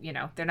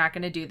 they're not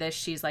gonna do this.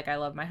 She's like, I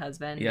love my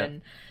husband. Yeah.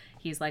 And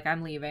he's like,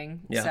 I'm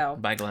leaving. Yeah. So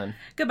Bye, Glenn.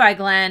 goodbye,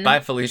 Glenn. Bye,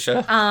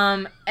 Felicia.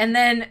 And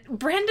then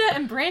Brenda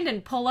and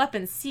Brandon pull up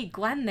and see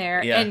Glenn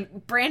there. Yeah.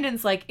 And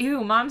Brandon's like,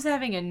 ew, mom's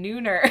having a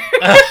nooner.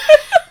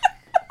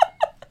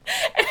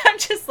 And I'm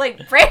just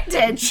like,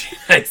 Brandon,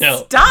 I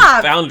know.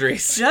 stop.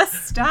 Boundaries.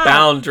 Just stop.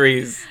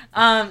 Boundaries.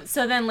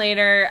 So then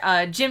later,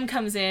 Jim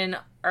comes in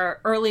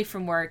early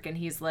from work, and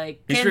he's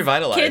like, He's kids,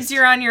 revitalized. Kids,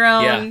 you're on your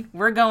own. Yeah.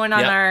 We're going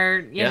on Yep. our,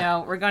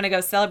 Yep. we're going to go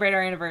celebrate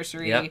our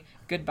anniversary. Yep.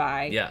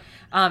 Goodbye. Yeah.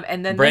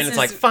 And then Brandon's this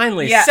like, is,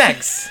 finally, yeah.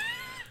 sex.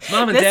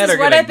 Mom and This Dad is are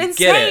what gonna I've been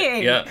get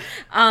saying. it. Yeah.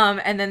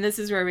 And then this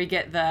is where we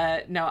get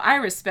the, no, I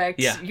respect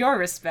your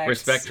respect.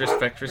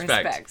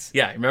 Respect.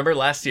 Yeah, remember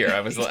last year?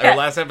 Or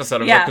last episode. I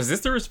was Yeah. like, was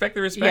this the respect?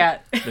 Yeah.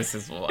 This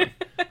is the one.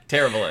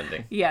 Terrible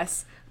ending.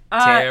 Yes.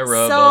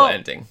 Terrible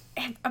ending.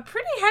 A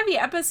pretty heavy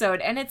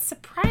episode, and it's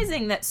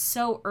surprising that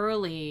so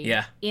early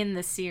Yeah. in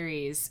the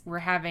series we're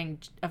having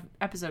an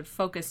episode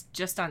focused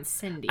just on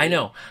Cindy. I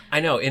know,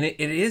 and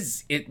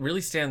it really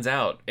stands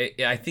out.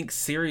 I think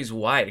series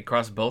wide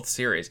across both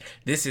series,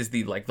 this is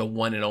the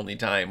one and only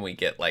time we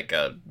get like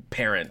a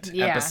parent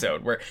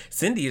episode where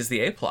Cindy is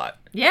the A plot.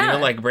 Yeah.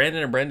 like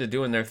Brandon and Brenda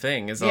doing their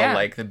thing is all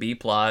like the B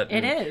plot.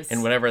 It is.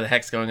 And whatever the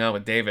heck's going on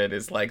with David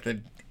is like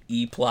the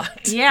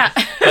E-plot. Yeah.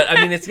 But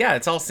I mean,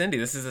 it's all Cindy.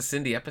 This is a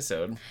Cindy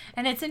episode.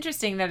 And it's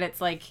interesting that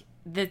it's like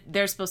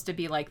they're supposed to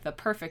be like the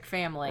perfect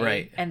family,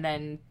 Right. And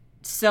then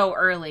so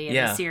early in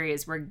the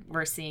series,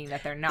 we're seeing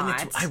that they're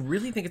not. I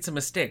really think it's a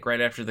mistake right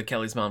after the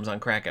Kelly's Mom's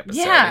on Crack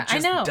episode. Yeah, it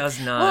just I know. does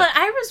not. Well,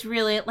 I was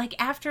really like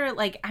after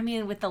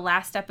with the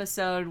last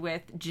episode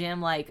with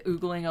Jim like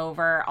oogling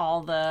over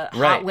all the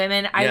hot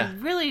women, I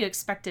really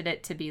expected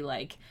it to be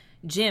like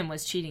Jim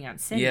was cheating on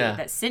Cindy,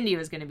 that Cindy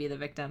was going to be the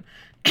victim.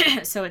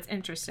 So it's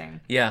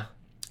interesting. Yeah.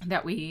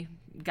 That we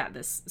got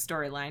this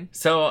storyline.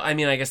 So, I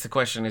mean, I guess the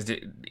question is,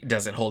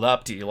 does it hold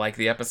up? Do you like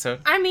the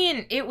episode? I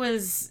mean, it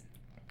was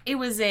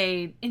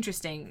a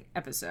interesting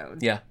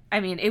episode. Yeah.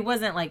 I mean, it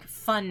wasn't like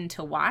fun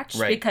to watch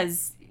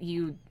because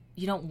you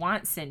don't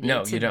want Cindy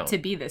to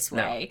be this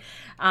way.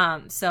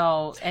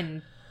 So,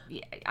 and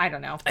I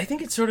don't know. I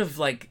think it's sort of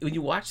like when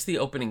you watch the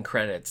opening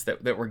credits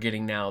that we're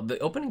getting now, the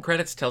opening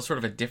credits tell sort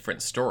of a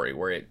different story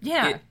where it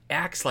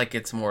acts like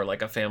it's more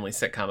like a family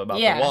sitcom about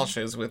the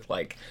Walshes with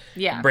like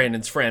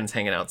Brandon's friends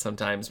hanging out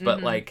sometimes.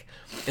 But like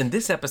in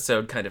this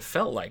episode kind of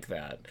felt like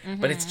that.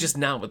 But it's just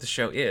not what the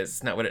show is.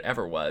 It's not what it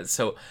ever was.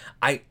 So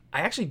I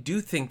actually do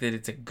think that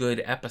it's a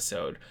good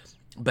episode.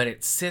 But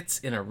it sits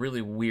in a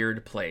really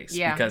weird place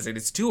because it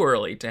is too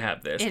early to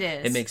have this. It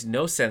is. It makes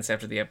no sense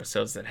after the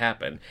episodes that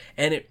happen.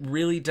 And it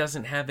really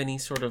doesn't have any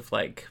sort of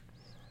like...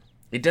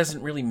 It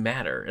doesn't really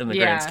matter in the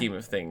grand scheme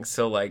of things.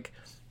 So like...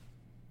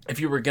 If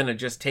you were going to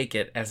just take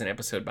it as an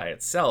episode by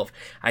itself,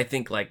 I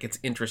think like it's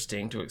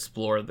interesting to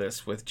explore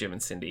this with Jim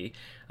and Cindy.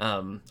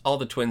 All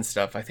the twin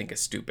stuff I think is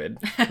stupid.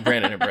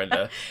 Brandon and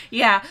Brenda.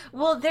 Yeah.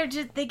 Well,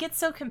 they get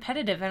so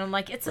competitive and I'm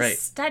like, it's a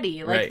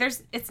study. Like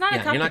it's not a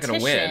competition. You're not going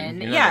to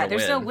win.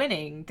 There's no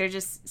winning. They're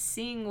just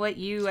seeing what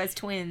you as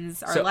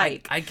twins are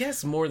like. I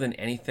guess more than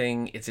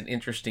anything, it's an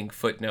interesting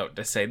footnote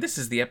to say this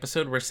is the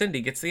episode where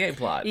Cindy gets the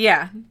A-plot.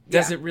 Yeah.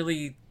 Does it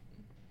really...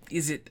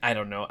 Is it? I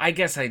don't know. I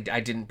guess I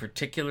didn't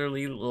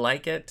particularly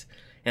like it,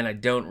 and I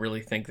don't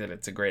really think that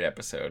it's a great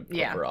episode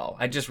overall.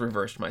 I just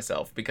reversed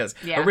myself because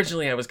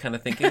originally I was kind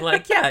of thinking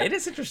like, it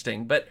is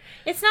interesting, but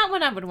it's not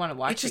one I would want to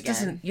watch. It just again.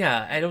 doesn't.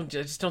 Yeah, I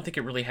just don't think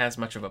it really has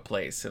much of a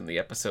place in the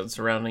episodes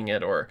surrounding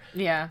it, or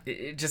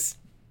it just.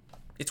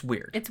 It's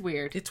weird. It's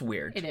weird. It's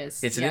weird. It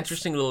is. It's an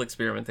interesting little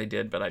experiment they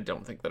did, but I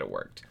don't think that it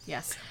worked.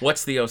 Yes.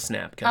 What's the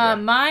O-Snap,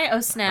 Kendra? My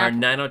O-Snap. Our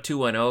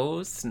 90210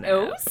 O-Snap.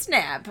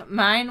 O-Snap.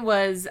 Mine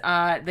was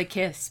the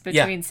kiss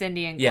between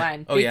Cindy and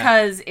Glenn. Oh,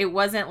 because it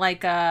wasn't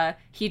like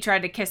he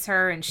tried to kiss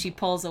her and she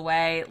pulls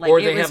away. Like, or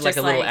it they was have like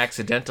just a little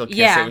accidental kiss.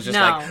 Yeah, it was just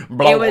like... blah,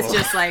 blah, it was blah.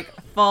 just like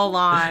full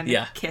on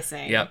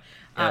kissing. Yep.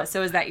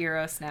 So is that your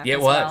O-Snap Yeah, it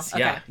as was. well?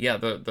 Yeah. Okay. Yeah,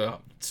 the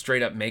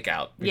straight up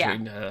makeout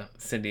between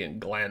Cindy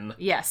and Glenn.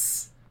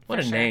 Yes. What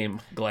a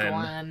name,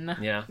 Glenn.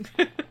 Yeah.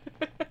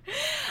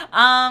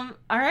 All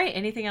right.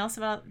 Anything else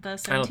about the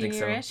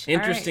 17-year-ish? I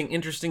don't think so.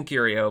 Interesting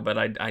curio, but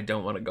I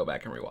don't want to go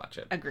back and rewatch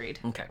it. Agreed.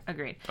 Okay.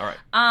 Agreed. All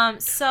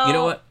right. So you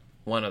know what?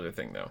 One other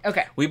thing, though.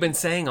 Okay. We've been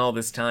saying all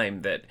this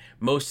time that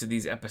most of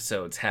these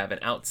episodes have an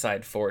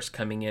outside force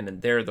coming in,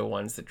 and they're the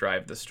ones that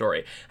drive the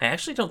story. I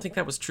actually don't think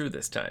that was true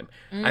this time.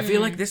 I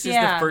feel like this is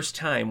the first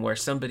time where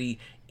somebody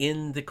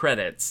in the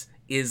credits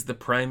is the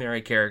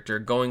primary character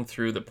going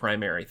through the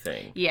primary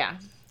thing. Yeah.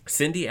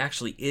 Cindy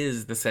actually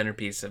is the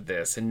centerpiece of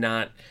this, and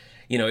not,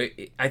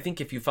 I think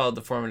if you followed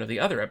the format of the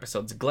other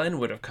episodes, Glenn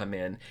would have come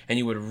in, and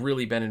you would have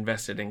really been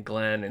invested in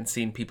Glenn and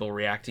seen people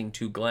reacting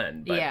to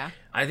Glenn. But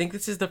I think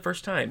this is the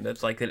first time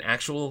that's like an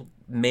actual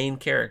main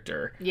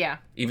character,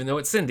 even though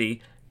it's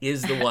Cindy,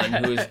 is the one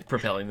who is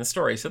propelling the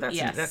story. So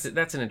that's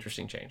an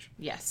interesting change.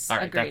 Yes, all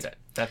right, agreed.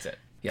 That's it.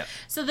 Yeah.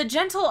 So the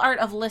gentle art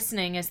of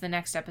listening is the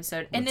next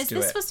episode, and is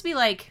this supposed to be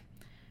like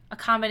a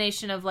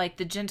combination of like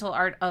the gentle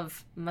art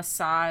of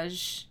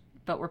massage,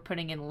 but we're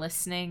putting in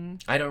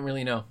listening? I don't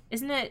really know.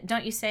 Isn't it?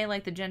 Don't you say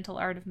like the gentle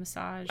art of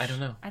massage? I don't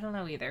know. I don't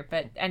know either.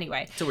 But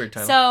anyway, it's a weird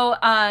title. So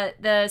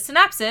the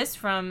synopsis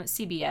from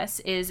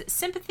CBS is: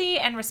 sympathy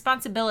and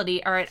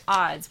responsibility are at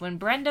odds when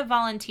Brenda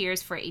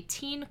volunteers for a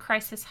teen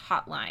crisis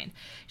hotline.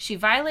 She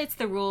violates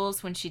the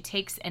rules when she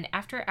takes an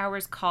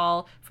after-hours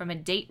call from a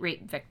date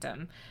rape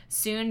victim.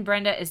 Soon,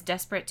 Brenda is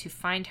desperate to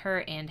find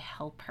her and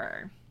help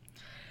her.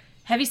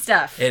 Heavy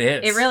stuff. It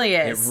is. It really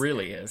is. It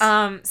really is.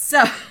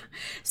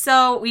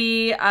 So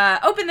we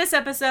open this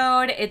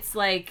episode. It's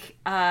like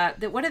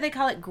what do they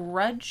call it?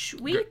 Grudge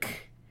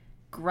Week.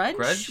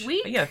 Grudge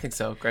Week? Yeah, I think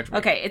so. Grudge Week.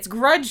 Okay, it's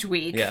Grudge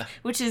Week. Yeah.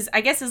 Which is,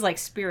 I guess, is like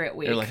Spirit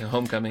Week. Or like a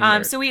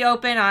homecoming. So we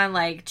open on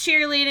like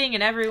cheerleading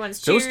and everyone's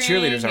cheering. Those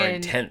cheerleaders are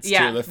intense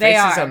too. The they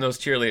faces are. on those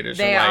cheerleaders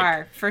they are like...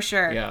 are, for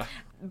sure. Yeah.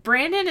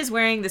 Brandon is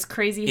wearing this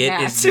crazy hat.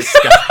 It is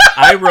disgusting.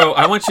 I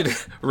want you to,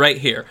 right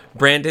here,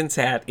 Brandon's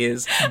hat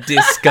is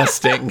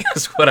disgusting,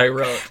 is what I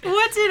wrote.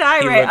 What did I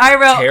write? I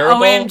wrote,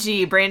 terrible.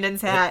 OMG,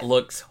 Brandon's hat. It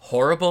looks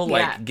horrible. Yeah.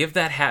 Like, give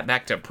that hat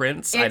back to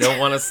Prince. I don't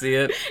want to see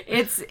it.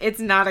 It's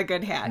not a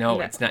good hat. No,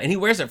 it's not. And he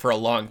wears it for a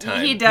long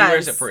time. He does. He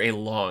wears it for a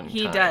long time.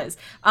 He does.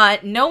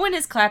 No one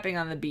is clapping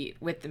on the beat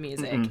with the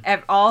music.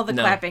 All the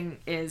clapping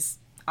is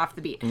off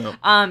the beat. No.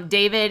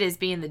 David is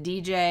being the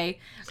DJ.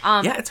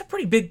 Yeah, it's a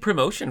pretty big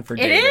promotion for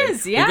David. It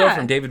is, yeah. We go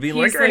from David being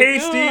He's like, hey,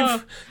 like,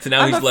 Steve, to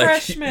now I'm he's a like,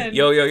 freshman.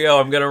 yo,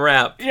 I'm going to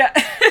rap. Yeah.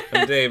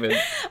 I'm David.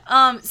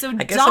 So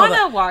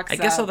Donna walks up.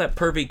 I guess all that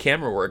pervy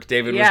camera work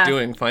David was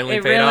doing finally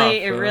it paid really,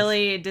 off. It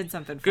really did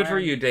something for Good him. for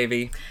you,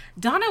 Davey.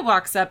 Donna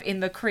walks up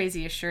in the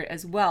craziest shirt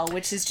as well,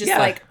 which is just Yeah.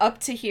 like up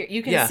to here.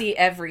 You can Yeah. see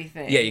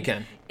everything. Yeah, you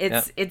can.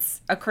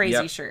 It's a crazy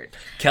Yep. shirt.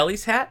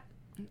 Kelly's hat?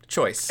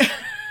 Choice.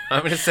 I'm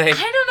going to say... I don't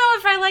know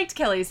if I liked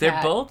Kelly's They're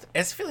hat. both. I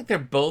just feel like they're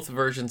both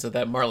versions of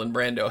that Marlon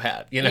Brando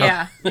hat. You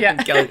know. Yeah.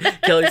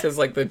 Kelly says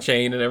like the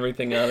chain and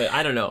everything on it.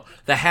 I don't know.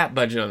 The hat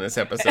budget on this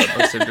episode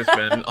must have just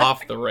been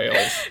off the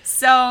rails.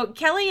 So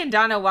Kelly and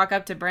Donna walk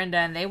up to Brenda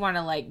and they want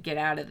to like get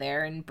out of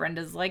there, and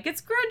Brenda's like,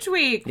 "It's Grudge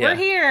Week. Yeah, We're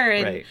here."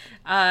 And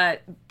right.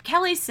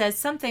 Kelly says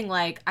something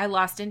like, "I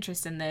lost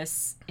interest in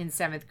this in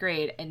 7th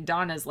grade," and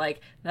Donna's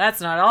like,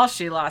 "That's not all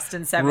she lost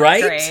in 7th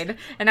Right? grade."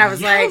 And I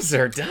was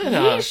Yowzer, like, Donna.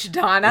 "Yeesh,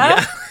 Donna."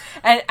 Yeah.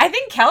 And I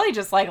think Kelly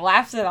just like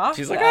laughs it off.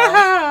 She's like,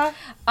 though.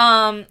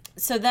 ah.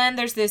 So then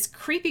there's this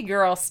creepy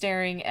girl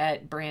staring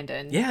at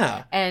Brandon.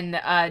 Yeah. And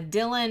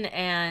Dylan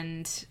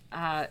and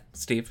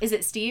Steve. is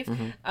it Steve?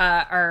 Mm-hmm.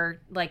 Are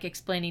like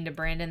explaining to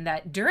Brandon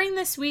that during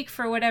this week,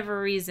 for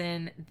whatever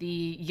reason,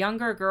 the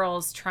younger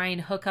girls try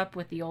and hook up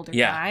with the older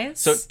guys.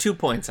 So 2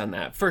 points on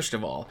that. First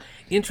of all,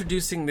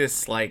 introducing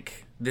this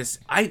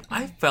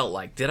I felt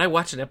like, did I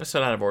watch an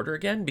episode out of order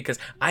again? Because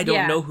I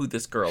don't know who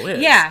this girl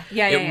is. Yeah.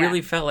 It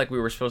really felt like we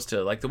were supposed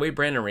to, like the way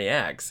Brandon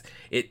reacts,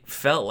 it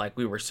felt like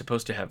we were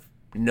supposed to have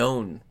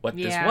known what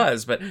this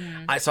was, but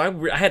I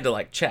had to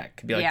like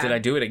check, be like, did I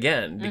do it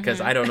again? Because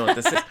I don't know what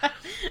this is.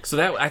 So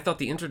that I thought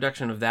the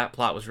introduction of that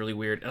plot was really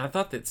weird, and I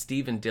thought that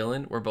Steve and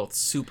Dylan were both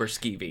super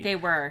skeevy. They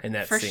were in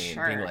that for scene,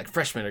 sure. being like,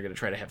 freshmen are going to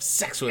try to have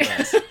sex with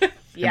us.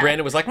 Yeah. And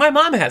Brandon was like, my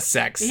mom has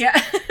sex. Yeah.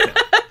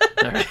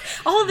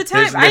 All the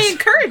time. There's- I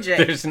encourage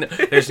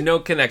it. There's no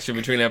connection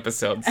between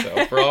episodes,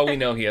 so for all we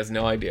know, he has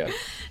no idea.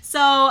 So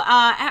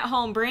at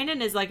home,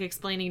 Brandon is like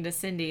explaining to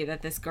Cindy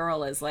that this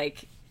girl is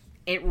like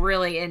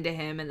really into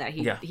him, and that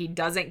he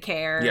doesn't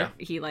care. Yeah.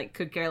 He like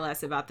could care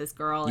less about this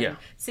girl. And Yeah.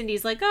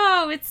 Cindy's like,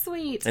 "Oh, it's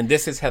sweet." And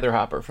this is Heather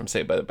Hopper from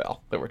Saved by the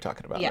Bell that we're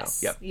talking about now.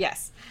 Yep.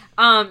 Yes.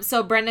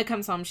 So Brenda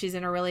comes home. She's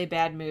in a really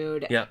bad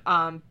mood. Yeah.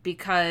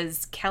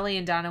 Because Kelly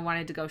and Donna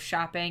wanted to go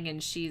shopping,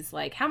 and she's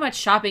like, "How much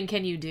shopping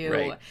can you do?"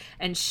 Right.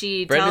 And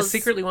she Brenda tells...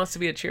 secretly wants to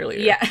be a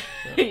cheerleader.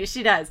 Yeah,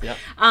 she does. Yep.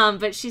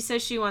 But she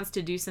says she wants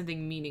to do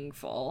something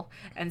meaningful.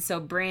 And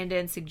so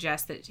Brandon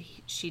suggests that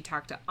she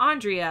talk to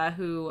Andrea,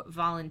 who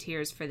volunteers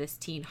for this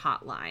teen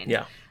hotline.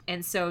 Yeah.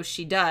 And so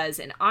she does.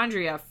 And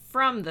Andrea,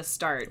 from the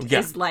start, Yeah.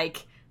 is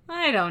like,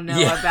 I don't know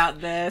Yeah.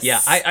 about this.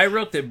 Yeah, I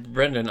wrote that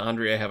Brenda and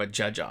Andrea have a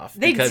judge off.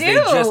 They because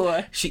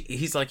do.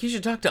 He's like, you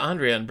should talk to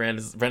Andrea, and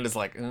Brenda's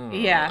like,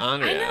 Yeah.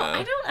 Andrea.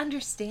 I don't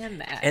understand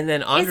that. And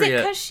then Is Andrea...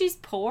 it because she's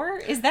poor?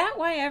 Is that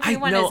why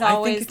everyone is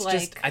always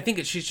like... I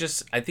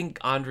think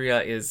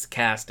Andrea is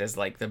cast as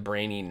like the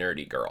brainy,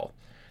 nerdy girl.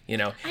 You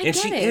know, and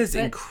she is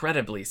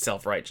incredibly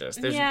self-righteous.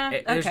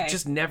 There's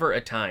just never a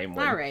time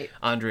when All right.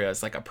 Andrea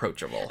is like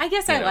approachable. I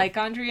guess I like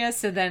Andrea,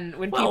 so then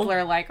when people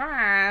are like,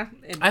 I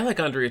like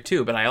Andrea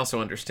too, but I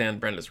also understand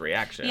Brenda's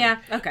reaction.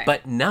 Yeah, okay.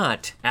 But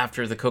not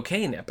after the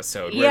cocaine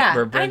episode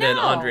where Brenda and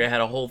Andrea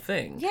had a whole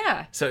thing.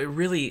 Yeah. So it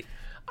really...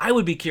 I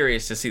would be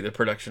curious to see the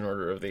production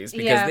order of these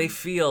because they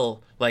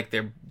feel like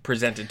they're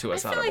presented to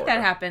us out of order. I feel like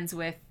that happens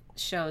with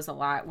shows a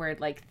lot where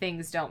like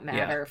things don't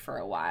matter for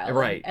a while.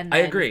 Right. And then,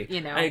 I agree. You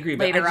know, I agree.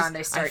 Later but on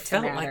they start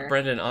to matter. I felt like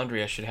Brenda and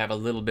Andrea should have a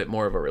little bit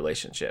more of a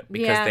relationship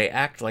because they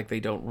act like they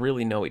don't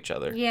really know each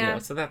other. Yeah. You know,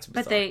 so that's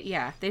bizarre.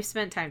 But they've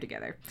spent time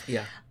together.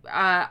 Yeah.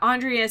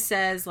 Andrea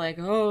says like,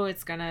 "Oh,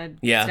 it's gonna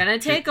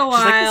take a while."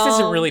 She's like, "This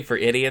isn't really for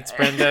idiots,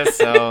 Brenda.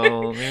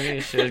 So maybe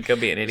you should go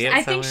be an idiot."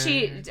 I think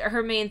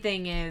her main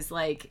thing is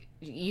like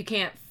you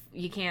can't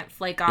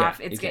flake off.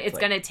 It's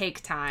gonna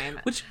take time.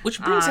 Which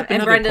brings up another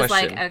and Brenda's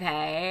question. like,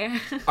 okay.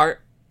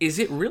 Is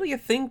it really a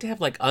thing to have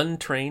like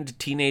untrained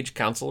teenage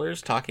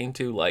counselors talking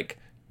to like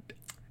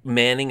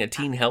manning a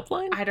teen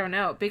helpline? I don't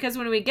know, because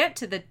when we get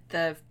to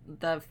the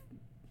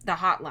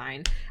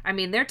hotline, I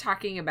mean, they're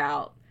talking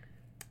about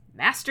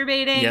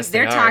masturbating. Yes,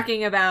 they're are.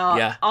 talking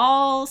about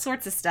all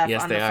sorts of stuff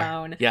on the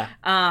phone. Yeah.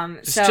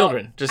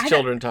 Just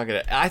children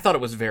talking. I thought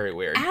it was very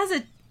weird.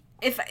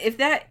 If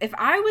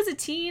I was a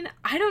teen,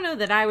 I don't know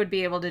that I would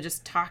be able to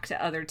just talk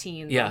to other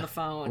teens on the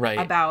phone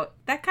about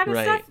that kind of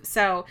stuff.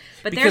 So,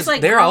 but because there's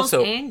like they're girls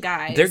also, and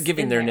guys. They're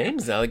giving their there.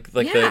 names out.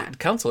 Like the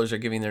counselors are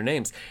giving their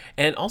names.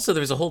 And also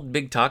there's a whole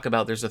big talk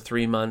about there's a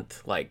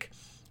 3-month like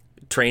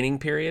training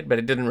period, but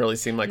it didn't really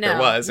seem like there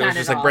was. It was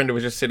just like Brenda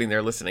was just sitting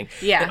there listening.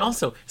 Yeah. And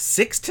also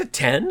 6 to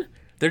 10?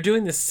 They're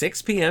doing this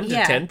 6 p.m. to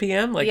 10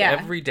 p.m. like Yeah.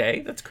 every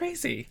day. That's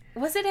crazy.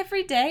 Was it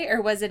every day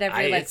or was it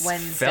every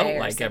Wednesday? Felt or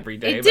like something? every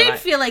day. It did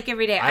feel like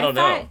every day. I don't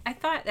know. I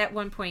thought at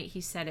one point he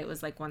said it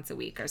was like once a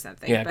week or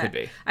something. Yeah, it but could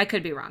be. I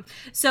could be wrong.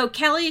 So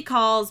Kelly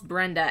calls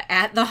Brenda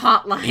at the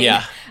hotline.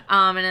 Yeah.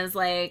 And is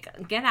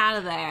like, get out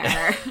of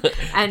there.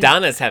 And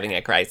Donna's having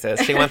a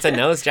crisis. She wants a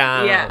nose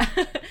job. yeah.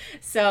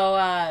 So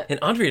And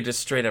Andrea just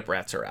straight up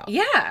rats her out.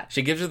 yeah.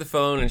 She gives her the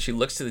phone and she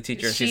looks to the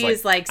teacher and she's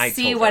She's like, I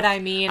see told what her. I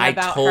mean I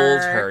about told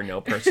her." her no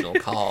personal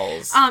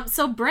calls.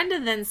 So Brenda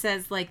then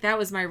says, like, that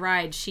was my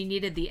ride. She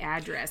needed the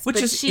address. Which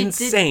but is she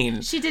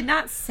insane. She did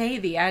not say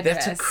the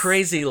address. That's a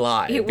crazy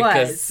lie. It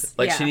because, was,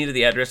 like, yeah. she needed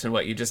the address and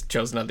what, you just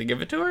chose not to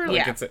give it to her?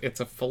 Like, Yeah. it's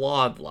a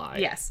flawed lie.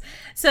 Yes.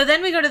 So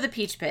then we go to the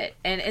Peach Pit,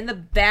 and in the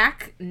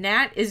back,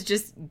 Nat is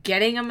just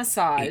getting a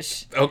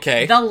massage.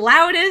 Okay. The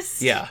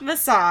loudest Yeah.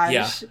 massage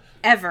Yeah.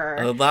 ever.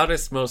 The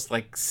loudest, most,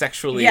 like,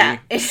 sexually Yeah.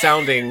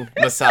 sounding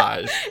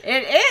massage.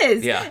 It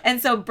is. Yeah.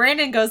 And so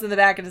Brandon goes in the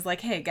back and is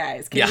like, hey,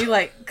 guys, can Yeah. you,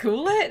 like,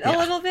 cool it a Yeah.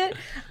 little bit?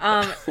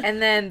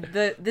 And then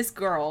this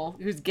girl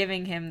who's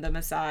giving him the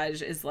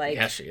massage is like...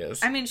 Yeah, she is.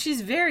 I mean,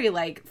 she's very,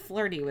 like,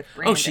 flirty with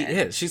Brandon. Oh, she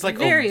is. She's, like,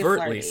 Very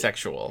overtly flirty.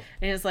 sexual.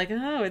 And it's like,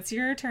 oh, it's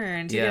your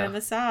turn to Yeah. get a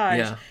massage.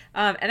 Yeah.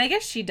 And I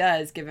guess she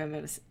does give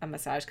him a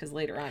massage because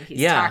later on he's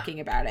Yeah. talking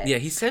about it. Yeah,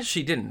 he says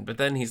she didn't, but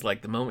then he's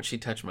like, the moment she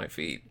touched my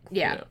feet.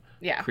 Yeah. You know,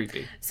 Yeah.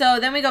 creepy. So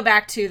then we go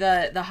back to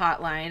the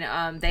hotline.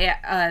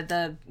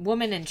 The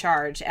woman in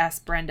charge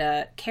asked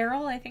Brenda,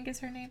 Carol, I think is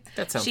her name.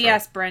 That sounds She right.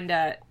 asked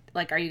Brenda,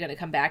 like, are you going to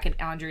come back? And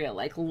Andrea,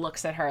 like,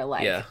 looks at her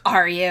like, Yeah.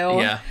 are you?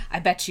 Yeah. I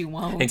bet you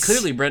won't. And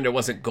clearly Brenda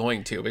wasn't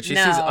going to, but she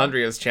No. sees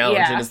Andrea's challenge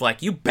Yeah. and is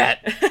like, you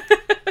bet.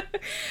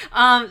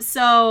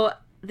 So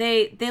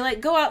they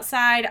like go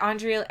outside.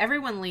 Andrea,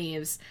 everyone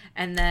leaves,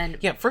 and then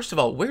Yeah, first of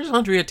all, where's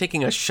Andrea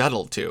taking a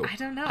shuttle to? I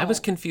don't know. I was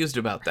confused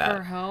about that.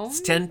 Her home?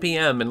 It's 10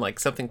 p.m. and like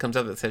something comes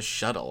up that says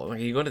shuttle. I'm like,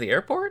 are you going to the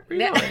airport? Where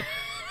are you Yeah. going?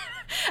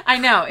 I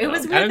know it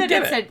was I weird don't that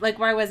get it it. said, like,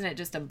 why wasn't it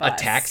just a A bus?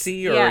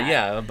 taxi or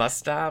a bus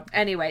stop?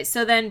 Anyway,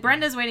 so then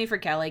Brenda's waiting for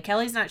Kelly.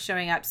 Kelly's not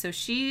showing up, so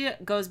she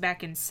goes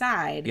back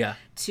inside Yeah.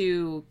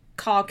 to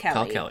call Kelly.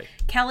 Call Kelly.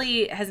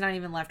 Kelly has not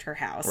even left her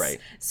house.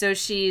 Right. So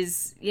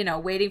she's,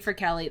 waiting for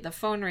Kelly. The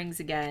phone rings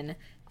again,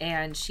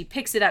 and she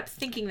picks it up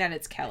thinking that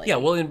it's Kelly. Yeah,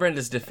 well, in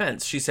Brenda's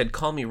defense, she said,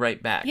 call me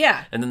right back.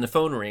 Yeah. And then the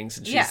phone rings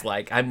and she's Yeah.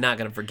 like, I'm not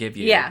going to forgive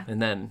you. Yeah. And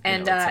then,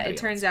 And it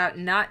turns out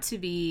not to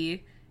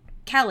be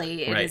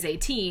Kelly. It Right. is a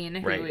teen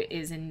who Right.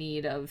 is in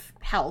need of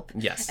help.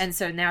 Yes. And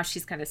so now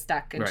she's kind of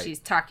stuck, and Right. she's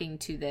talking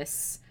to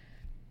this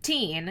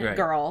teen Right.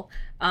 girl.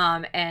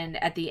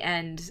 And at the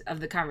end of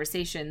the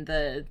conversation,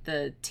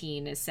 the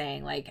teen is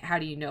saying, like, how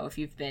do you know if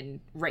you've been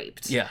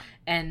raped? Yeah.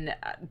 And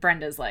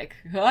Brenda's like,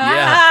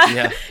 ah!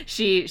 Yeah.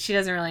 She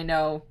doesn't really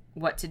know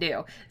what to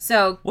do.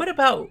 So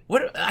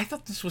I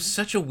thought this was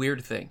such a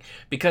weird thing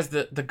because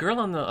the girl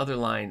on the other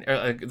line,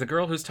 the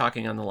girl who's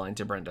talking on the line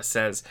to Brenda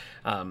says,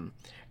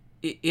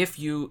 if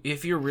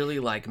you're really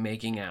like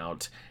making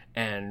out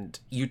and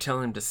you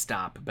tell him to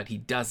stop, but he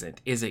doesn't,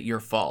 is it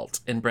your fault?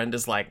 And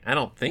Brenda's like, I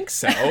don't think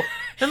so.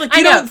 I'm like,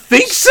 you don't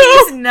think so?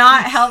 She's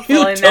not helpful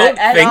You in don't that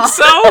at think all.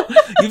 so?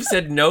 You've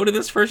said no to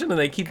this person and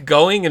they keep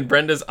going and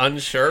Brenda's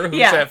unsure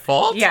who's at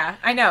fault? Yeah,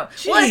 I know.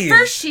 Well, at Jeez.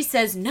 first she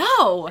says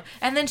no,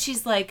 and then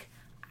she's like,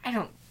 I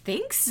don't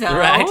think so.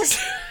 Right.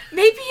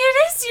 Maybe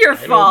it is your I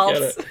fault.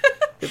 don't get it.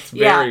 It's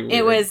very Yeah, weird.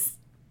 it was,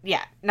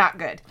 not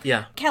good.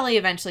 Yeah. Kelly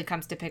eventually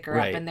comes to pick her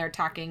Right. up, and they're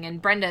talking,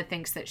 and Brenda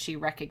thinks that she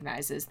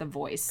recognizes the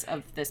voice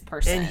of this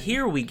person. And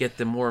here we get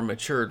the more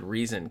matured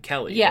reason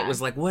Kelly. Yeah. It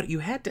was like, what, you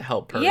had to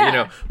help her.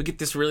 Yeah. We get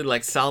this really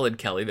like solid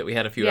Kelly that we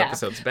had a few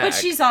episodes back. But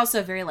she's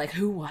also very like,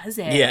 who was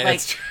it? Yeah, like,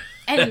 that's true.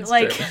 and That's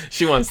like true.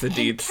 She wants the and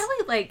deets. Kelly,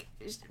 like,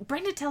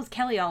 Brenda tells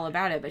Kelly all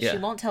about it, but she Yeah.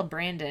 won't tell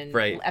Brandon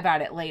Right.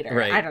 about it later.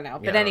 Right. I don't know.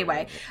 But Yeah, I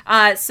anyway,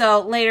 don't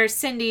so later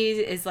Cindy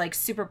is like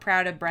super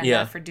proud of Brenda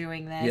Yeah. for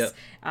doing this.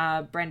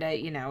 Brenda,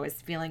 is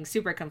feeling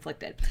super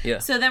conflicted. Yeah.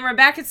 So then we're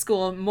back at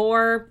school,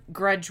 more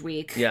grudge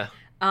week. Yeah.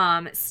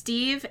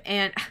 Steve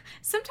and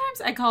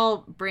sometimes I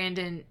call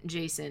Brandon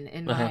Jason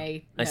in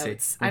my I see.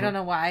 notes. I don't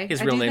know why.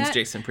 His I real do name's that.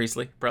 Jason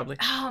Priestley, probably.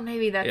 Oh,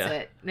 maybe that's Yeah.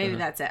 it. Maybe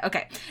that's it.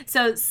 Okay.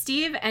 So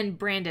Steve and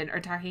Brandon are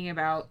talking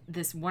about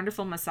this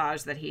wonderful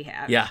massage that he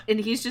had. Yeah. And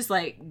he's just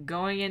like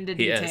going into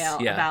He is, detail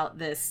yeah. about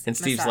this. And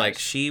Steve's massage. like,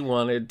 she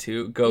wanted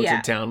to go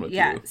to town with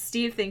yeah. you.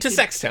 Steve thinks To he-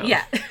 Sextown.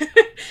 Yeah.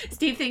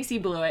 Steve thinks he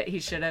blew it. He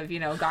should have,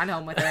 gone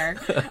home with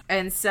her.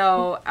 And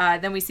so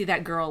then we see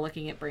that girl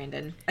looking at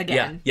Brandon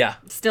again. Yeah.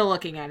 Still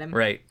looking at him.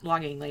 Right.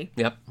 Longingly.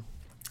 Yep.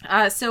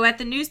 So at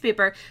the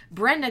newspaper,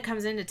 Brenda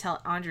comes in to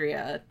tell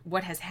Andrea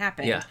what has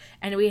happened. Yeah.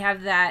 And we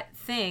have that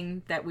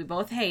thing that we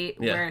both hate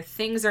Yeah. where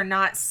things are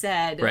not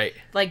said. Right.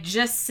 Like,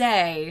 just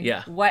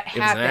say what It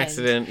was happened. an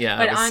accident. Yeah.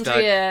 But I was stuck.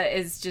 Andrea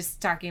is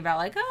just talking about,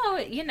 like,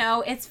 oh, you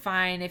know, it's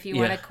fine if you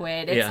want to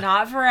quit. It's Yeah.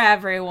 not for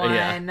everyone.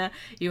 Yeah.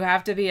 You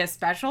have to be a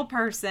special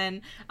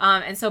person.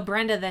 And so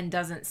Brenda then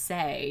doesn't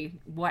say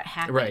what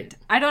happened. Right.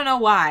 I don't know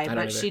why, don't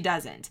but either. she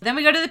doesn't. Then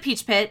we go to the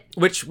Peach Pit.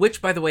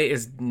 Which, by the way,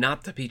 is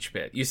not the Peach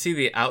Pit. You see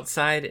the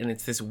outside, and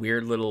it's this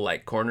weird little,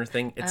 like, corner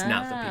thing. It's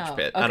not the Peach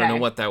Pit. I don't know okay.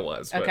 what that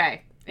was. But Okay. not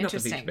the Peach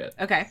Interesting. Pit.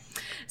 Okay.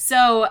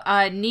 So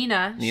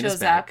Nina Nina's shows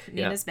back. up.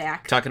 Nina's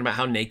back. Talking about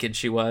how naked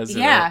she was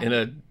Yeah. in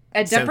a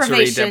A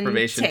sensory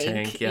deprivation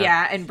tank.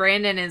 Yeah. And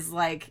Brandon is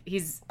like,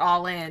 he's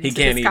all in He to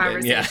can't this even.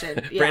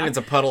 conversation. Yeah. Brandon's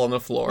a puddle on the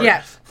floor.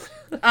 Yeah.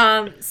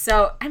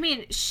 So, I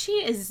mean, she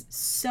is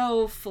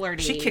so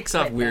flirty. She kicks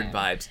off with weird him.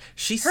 vibes.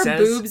 She Her says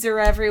boobs are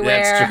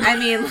everywhere. That's true. I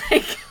mean,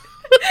 like,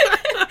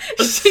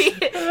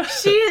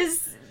 she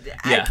is.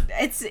 Yeah.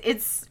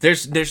 It's.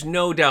 There's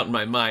no doubt in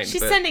my mind.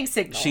 She's that sending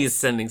signals. She is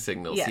sending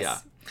signals. Yes. Yeah.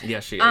 Yeah,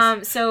 she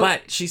is. So,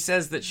 but she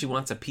says that she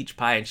wants a peach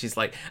pie, and she's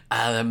like,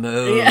 a la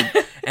mode. Yeah.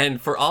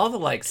 And for all the,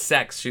 like,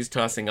 sex she's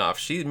tossing off,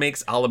 she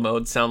makes a la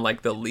mode sound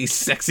like the least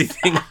sexy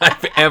thing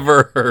I've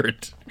ever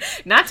heard.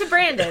 not to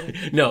Brandon.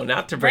 No,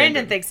 not to Brandon.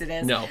 Brandon thinks it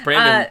is. No,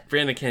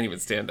 Brandon can't even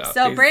stand up.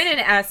 So He's- Brandon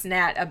asks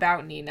Nat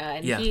about Nina,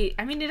 and Yeah. he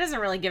doesn't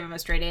really give him a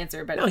straight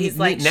answer, but No, he's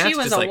like, Nat's she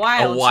was just a like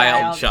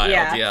wild child.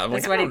 Yeah, I'm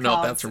like, that's I what he don't know if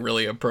calls. that's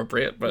really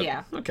appropriate, but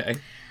Yeah. okay.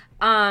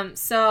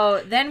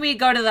 So then we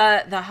go to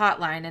the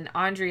hotline, and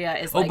Andrea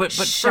is like, but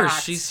shocked.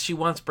 first she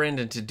wants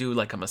Brandon to do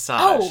like a massage.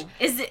 Oh,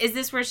 is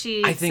this where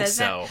she? I think says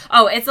so. That?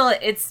 Oh,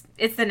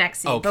 it's the next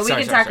scene. Oh, but we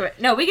sorry, can sorry, talk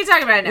about. No, we can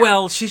talk about it now.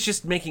 Well, she's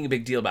just making a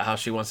big deal about how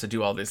she wants to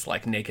do all this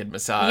like naked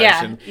massage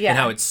Yeah, and yeah.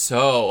 how it's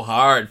so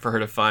hard for her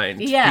to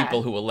find Yeah.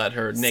 people who will let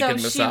her naked so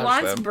massage she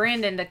wants them.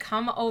 Brandon to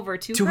come over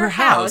to her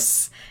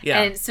house.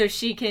 Yeah. and so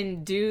she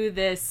can do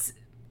this.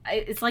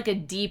 It's like a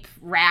deep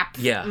wrap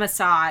Yeah.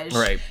 massage,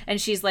 Right.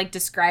 And she's like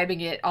describing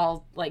it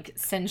all like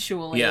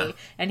sensually, Yeah.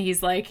 and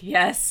he's like,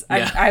 "Yes,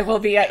 Yeah. I will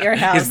be at your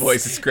house." His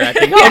voice is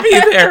cracking. I'll be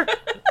there.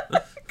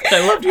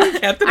 I loved you,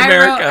 Captain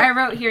America. I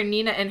wrote here,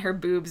 Nina and her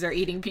boobs are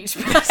eating peach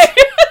pie.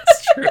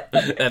 That's true.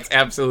 That's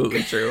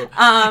absolutely true.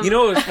 You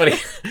know what was funny?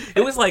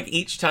 It was like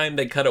each time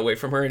they cut away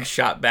from her and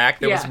shot back,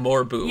 there was Yeah.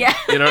 more boob. Yeah.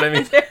 You know what I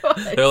mean? There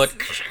was. They're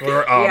like,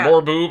 Yeah.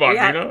 more boob on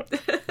Yeah. Nina.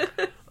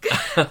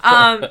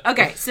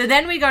 Okay, so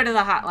then we go to the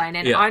hotline,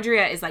 and Yeah.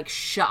 Andrea is like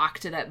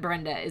shocked that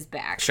Brenda is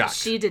back. Shocked.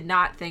 She did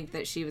not think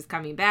that she was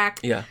coming back.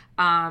 Yeah.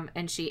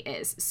 And she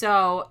is.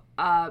 So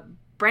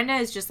Brenda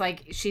is just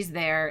like, she's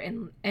there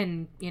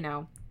and you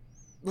know,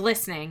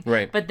 listening.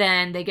 Right. But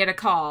then they get a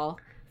call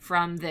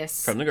from the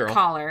girl.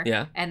 caller.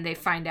 Yeah. And they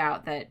find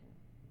out that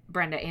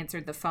Brenda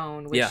answered the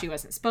phone, which Yeah. she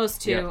wasn't supposed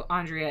to. Yeah.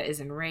 That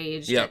is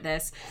enraged Yeah. at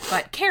this.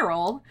 But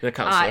Carol The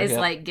counselor, is yeah.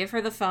 like, give her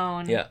the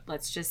phone. Yeah.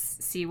 Let's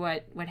just see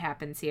what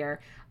happens here.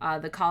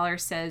 The caller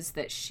says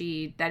that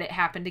it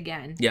happened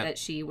again. Yeah. That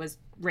she was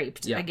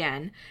raped Yeah.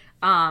 again.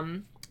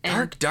 And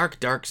Dark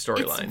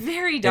storyline. it's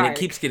very dark. And it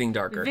keeps getting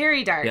darker.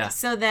 Very dark. Yeah.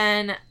 So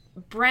then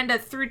Brenda,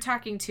 through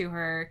talking to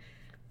her,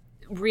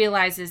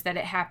 realizes that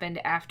it happened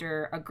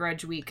after a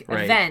Grudge Week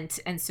Right. event,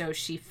 and so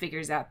she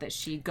figures out that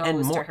she goes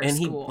and more, to her and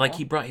school.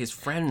 he brought his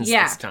friends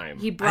yeah, this time.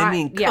 He brought, I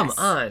mean, come yes,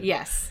 on.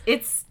 Yes.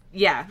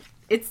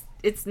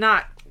 It's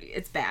not.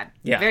 It's bad.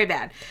 Yeah. Very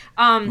bad.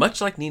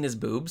 Much like Nina's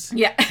boobs.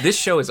 Yeah. This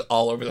show is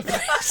all over the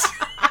place.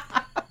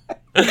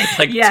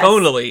 Like Yes.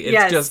 tonally, it's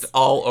Yes. just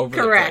all over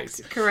the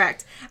place.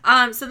 Correct.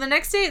 So the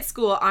next day at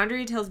school,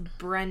 Andrea tells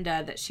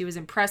Brenda that she was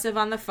impressive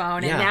on the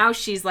phone, Yeah. and now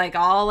she's like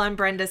all on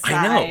Brenda's I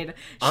know. side.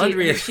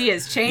 Andrea- she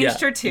has changed Yeah.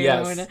 her tune.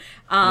 Yes.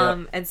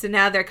 And so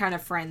now they're kind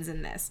of friends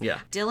in this. Yeah.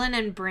 Dylan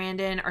and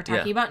Brandon are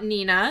talking Yeah. about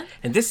Nina.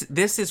 And this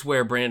is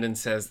where Brandon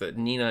says that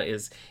Nina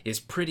is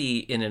pretty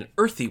in an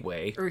earthy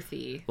way,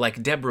 Earthy.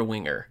 like Deborah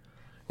Winger,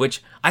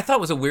 which I thought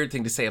was a weird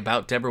thing to say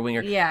about Deborah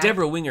Winger. Yeah.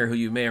 Deborah Winger, who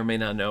you may or may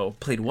not know,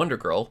 played Wonder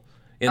Girl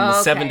in Oh,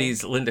 the okay.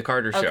 70s Linda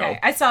Carter show. Okay,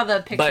 I saw the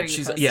picture But you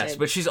she's posted.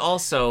 but she's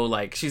also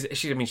like she's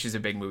a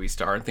big movie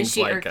star and things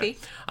she like earthy?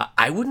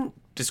 I wouldn't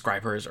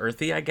describe her as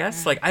earthy, I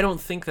guess. Like I don't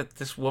think that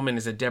this woman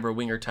is a Deborah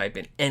Winger type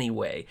in any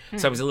way.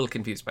 So I was a little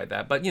confused by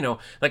that. But you know,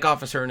 like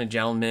Officer and a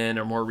Gentleman,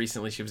 or more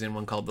recently she was in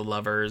one called The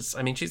Lovers.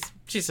 I mean,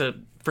 she's a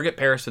Forget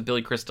Paris with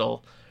Billy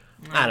Crystal.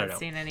 I don't haven't know.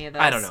 seen any of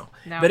those. I don't know.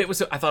 No. But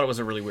I thought it was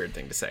a really weird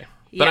thing to say.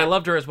 But Yeah. I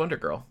loved her as Wonder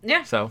Girl.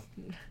 Yeah. So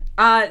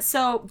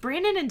So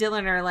Brandon and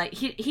Dylan are like,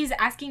 he's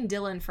asking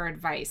Dylan for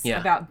advice Yeah.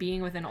 about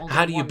being with an older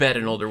how do you woman. bet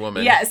an older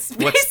woman? Yes,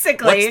 What's-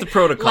 basically. What's the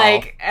protocol?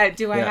 Like,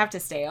 do I Yeah. have to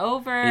stay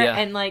over? Yeah.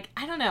 And like,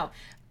 I don't know.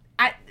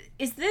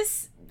 Is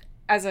this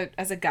as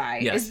a guy?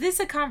 Yes. Is this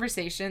a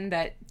conversation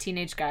that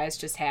teenage guys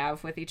just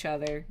have with each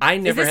other? I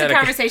never is this had a a-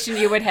 conversation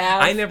you would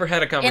have? I never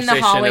had a the conversation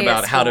hallway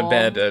about at how to school.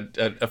 bed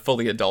a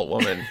fully adult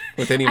woman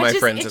with any of my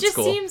friends it at just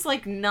school. seems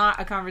like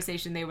not a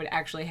conversation they would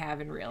actually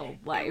have in real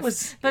life.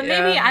 was- but yeah,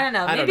 maybe I don't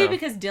know. I don't Maybe know.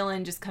 because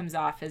Dylan just comes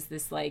off as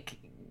this like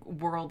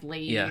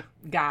worldly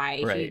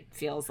guy. Right. He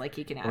feels like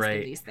he can ask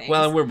him these things.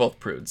 Well, and we're both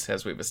prudes,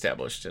 as we've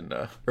established in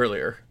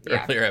earlier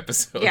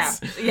episodes. Yeah.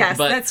 Yes,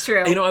 but, that's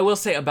true. You know, I will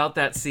say about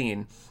that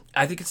scene,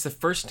 I think it's the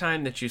first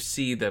time that you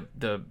see the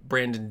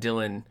Brandon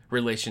Dylan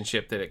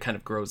relationship that it kind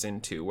of grows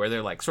into, where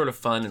they're like sort of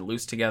fun and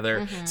loose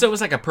together. So it was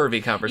like a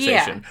pervy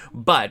conversation,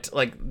 but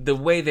like the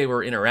way they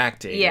were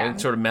interacting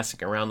and sort of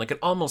messing around, like it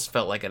almost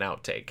felt like an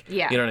outtake.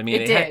 Yeah, you know what I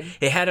mean? it did.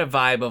 It had a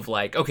vibe of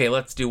like, okay,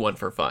 let's do one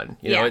for fun.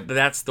 You know,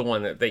 that's the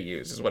one that they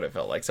use, is what it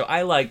felt like. So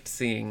I liked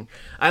seeing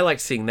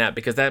that,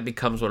 because that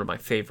becomes one of my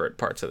favorite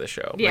parts of the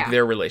show. Yeah. Like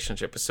their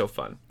relationship is so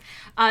fun.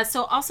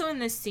 So also in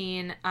this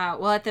scene,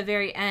 well, at the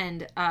very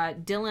end,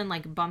 Dylan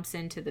like bumps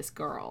into this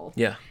girl.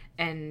 Yeah.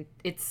 And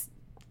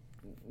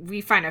we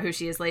find out who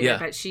she is later,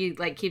 but she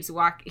like keeps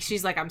walking.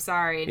 She's like, "I'm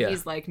sorry," and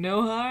he's like,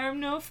 "No harm,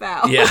 no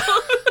foul." Yeah.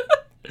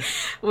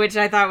 Which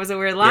I thought was a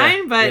weird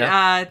line, but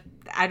Yeah.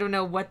 I don't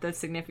know what the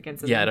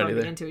significance of Yeah, I them don't bumping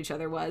either. into each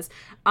other was.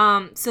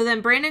 So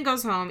then Brandon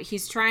goes home.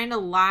 He's trying to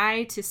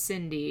lie to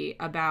Cindy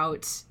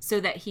so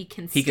that he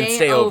can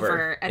stay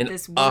over at and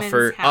this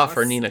woman's house.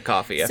 offer Nina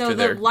coffee after So the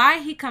their lie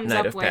he comes night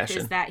up of with passion.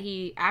 is that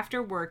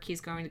after work, he's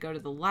going to go to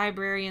the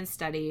library and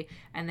study,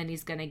 and then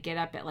he's going to get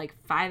up at like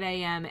 5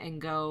 a.m. and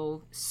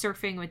go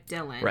surfing with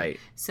Dylan. Right.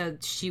 So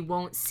she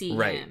won't see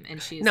Right. him. And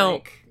she's No.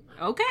 like,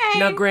 okay.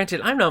 Now, granted,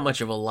 I'm not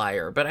much of a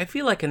liar, but I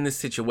feel like in this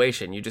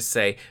situation, you just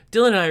say,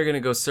 Dylan and I are going to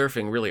go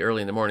surfing really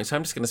early in the morning, so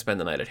I'm just going to spend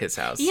the night at his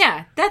house.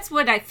 Yeah, that's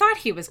what I thought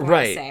he was going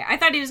Right. to say. I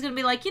thought he was going to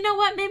be like, you know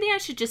what, maybe I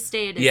should just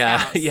stay at his Yeah,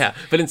 house. yeah.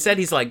 But instead,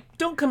 he's like,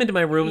 don't come into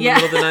my room in Yeah.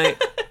 the middle of the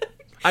night.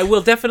 I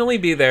will definitely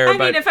be there, I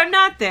but mean, if I'm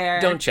not there,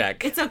 don't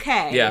check. It's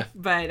okay. Yeah.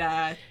 But,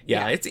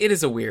 yeah,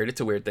 it's a weird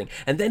thing.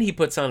 And then he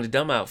puts on a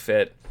dumb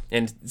outfit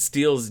and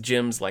steals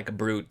Jim's like a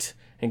brute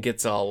and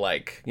gets all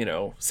like, you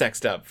know,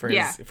 sexed up for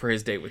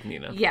his date with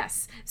Nina.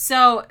 Yes.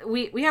 So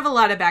we have a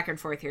lot of back and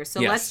forth here.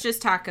 So Yes. let's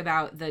just talk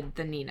about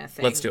the Nina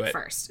thing Let's do it.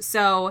 first.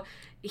 So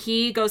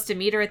he goes to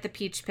meet her at the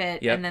Peach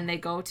Pit, Yep. and then they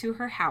go to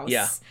her house.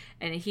 Yeah.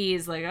 And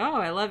he's like, "Oh,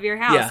 I love your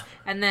house." Yeah.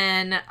 And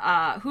then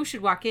who should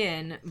walk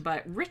in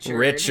but Richard?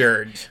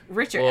 Richard.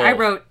 Richard. Oh. I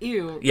wrote,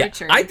 "Ew, Yeah,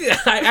 Richard." I did.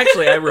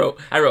 I wrote,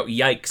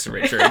 "Yikes,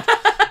 Richard,"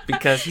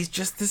 because he's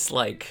just this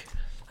like,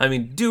 I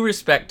mean, due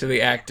respect to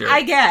the actor.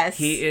 I guess.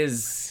 He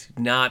is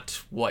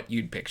not what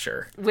you'd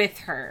picture. With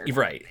her.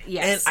 Right.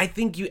 Yes. And I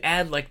think you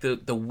add like the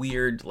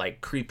weird,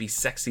 like creepy,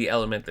 sexy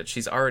element that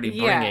she's already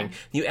Yeah. bringing.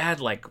 You add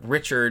like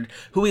Richard,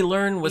 who we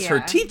learn was her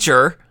Yeah.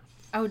 teacher.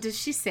 Oh, did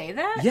she say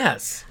that?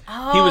 Yes.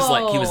 Oh.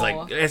 He was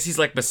like, as he's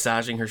like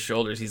massaging her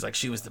shoulders, he's like,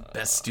 she was the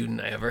best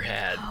student I ever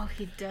had. Oh,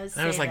 he does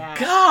say and I was like, that.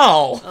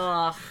 go!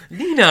 Ugh.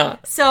 Nina!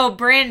 So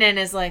Brandon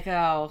is like,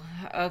 "Oh,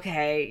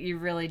 okay, you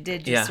really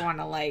did just Yeah. want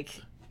to like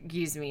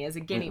use me as a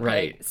guinea pig."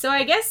 Right. So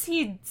I guess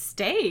he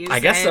stays.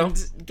 I guess so.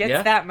 and Gets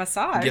Yeah. that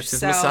massage. Gets his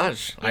So,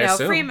 massage, You I know,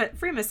 assume.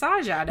 free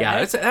massage out of Yeah,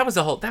 it.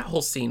 that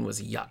whole scene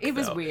was yuck. It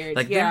was though. weird,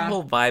 Like yeah. their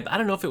whole vibe. I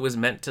don't know if it was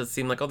meant to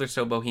seem like, oh, they're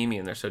so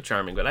bohemian, they're so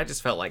charming, but I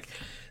just felt like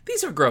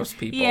these are gross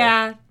people.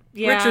 Yeah.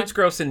 Yeah. Richard's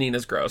gross and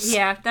Nina's gross.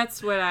 Yeah,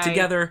 that's what I.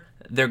 Together,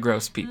 they're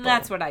gross people.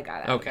 That's what I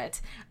got out Okay.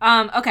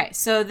 of it. Okay,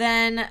 so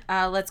then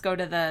let's go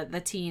to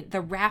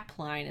the rap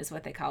line is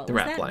what they call it. The What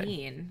rap does that line.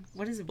 mean?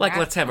 What is Like, rap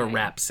let's have a line?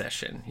 rap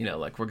session. You know,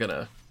 like we're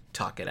gonna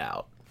talk it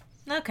out.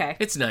 Okay.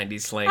 It's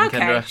 90s slang, Okay,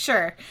 Kendra.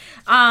 sure.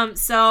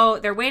 So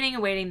they're waiting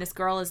and waiting. This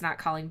girl is not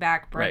calling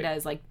back. Brenda Right.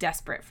 is like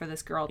desperate for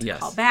this girl to Yes.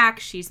 call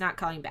back. She's not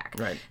calling back.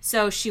 Right.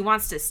 So she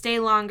wants to stay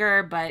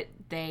longer, but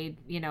they,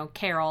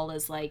 Carol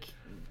is like,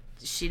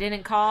 she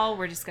didn't call.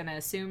 We're just gonna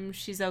assume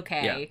she's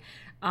okay.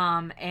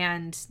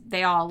 And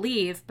they all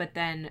leave. But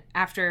then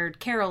after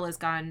Carol is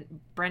gone,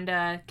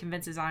 Brenda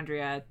convinces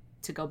Andrea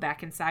to go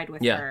back inside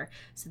with Yeah. her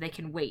so they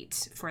can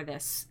wait for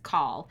this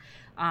call.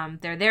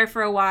 They're there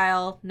for a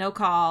while, no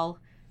call.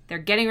 They're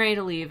getting ready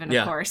to leave, and of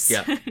Yeah, course,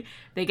 yeah.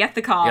 they get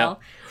the call. Yeah.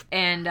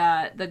 And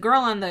the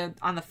girl on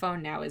the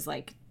phone now is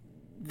like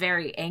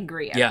very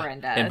angry at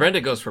Brenda. And Brenda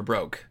goes for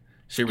broke.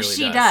 She really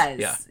she does.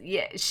 does.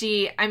 Yeah.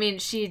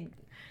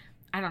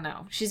 I don't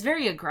know. She's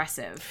very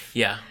aggressive.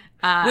 Yeah.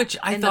 Which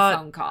I in thought, the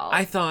phone call.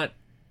 I thought,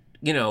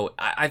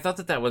 I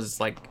thought that was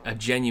like a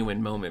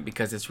genuine moment,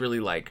 because it's really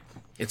like,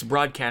 it's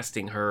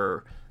broadcasting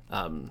her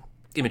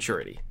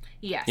immaturity.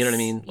 Yes. You know what I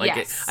mean? Like,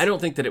 yes. I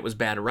don't think that it was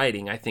bad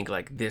writing. I think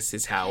like this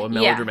is how a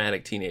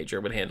melodramatic teenager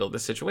would handle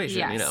this situation.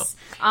 Yes. You know?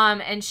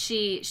 And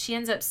she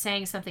ends up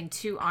saying something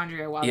to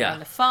Andrea while they're Yeah. on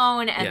the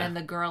phone, and Yeah. then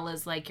the girl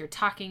is like, "You're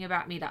talking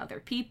about me to other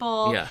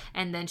people." Yeah.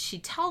 And then she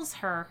tells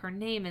her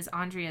name is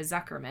Andrea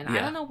Zuckerman. I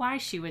Yeah. don't know why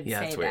she would Yeah,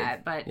 say it's weird.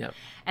 that, but Yep.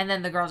 and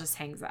then the girl just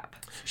hangs up.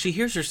 She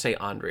hears her say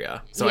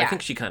Andrea, so I Yeah.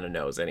 think she kind of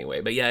knows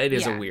anyway. But yeah, it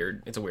is Yeah.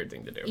 it's a weird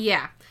thing to do.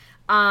 Yeah.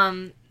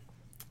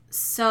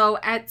 So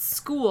at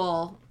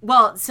school,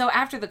 well, so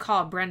after the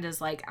call,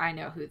 Brenda's like, I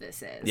know who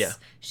this is. Yeah.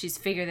 She's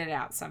figured it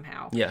out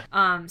somehow.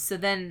 Yeah. So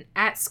then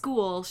at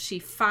school, she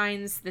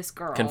finds this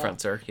girl.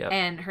 Confronts her, yep.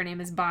 And her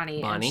name is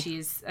Bonnie. Bonnie. And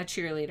she's a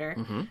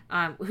cheerleader,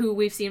 who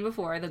we've seen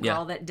before, the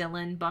girl that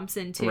Dylan bumps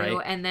into. Right.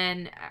 And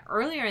then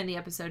earlier in the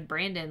episode,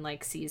 Brandon,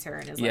 like, sees her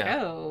and is like,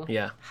 oh,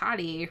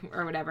 hottie,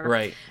 or whatever.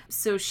 Right.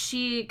 So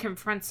she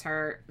confronts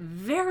her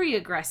very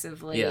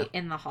aggressively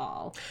in the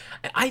hall.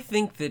 I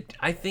think that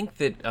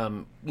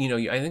you know,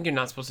 I think you're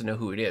not supposed to know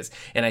who it is,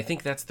 and I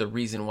think that's the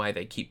reason why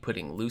they keep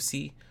putting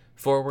Lucy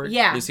forward.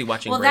 Yeah, Lucy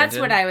watching. Well, Brandon.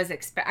 That's what I was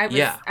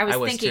expecting. I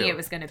was thinking too. it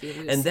was going to be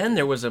Lucy. And then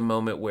there was a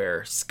moment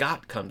where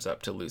Scott comes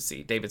up to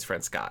Lucy, David's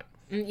friend Scott.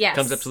 Yes.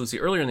 Comes up to Lucy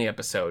earlier in the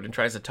episode and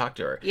tries to talk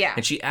to her. Yeah.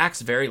 And she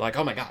acts very like,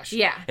 oh my gosh.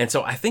 Yeah. And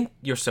so I think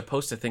you're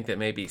supposed to think that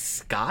maybe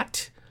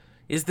Scott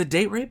is the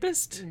date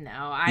rapist. No,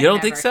 I you don't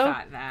never think so?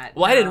 thought that.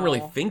 Well, no. I didn't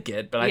really think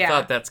it, but I Yeah.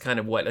 thought that's kind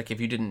of what, like, if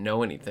you didn't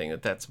know anything,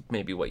 that's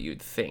maybe what you'd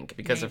think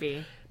because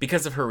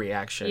of her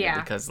reaction. Yeah.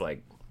 Because,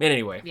 like, and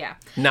anyway. Yeah.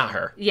 Not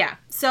her. Yeah.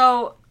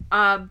 So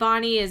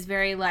Bonnie is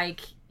very like,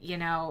 you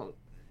know,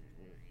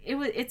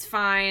 it's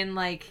fine.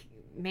 Like,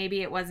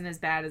 maybe it wasn't as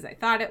bad as I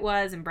thought it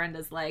was. And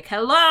Brenda's like,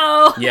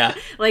 hello. Yeah.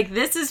 Like,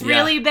 this is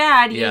really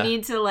bad. You Yeah.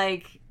 need to,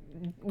 like,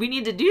 we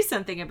need to do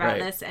something about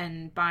Right. this.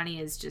 And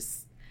Bonnie is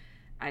just,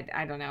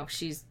 I don't know.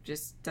 She's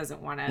just doesn't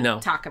want to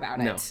talk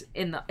about it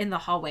in the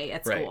hallway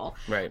at school.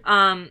 Right.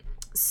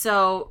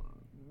 So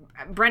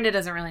Brenda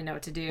doesn't really know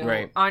what to do.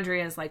 Right.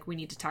 Andrea's like, we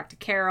need to talk to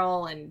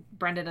Carol, and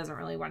Brenda doesn't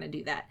really want to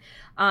do that.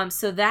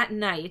 So that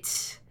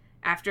night,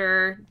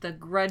 after the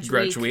Grudge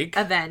Week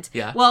event,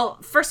 well,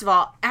 first of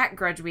all, at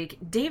Grudge Week,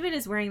 David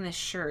is wearing this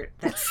shirt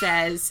that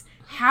says,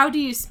 how do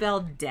you spell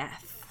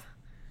death?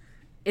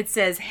 It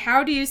says,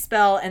 how do you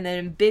spell, and then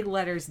in big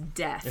letters,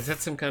 death. Is that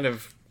some kind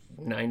of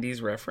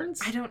 90s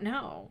reference? I don't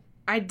know.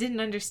 I didn't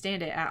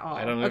understand it at all.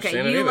 I don't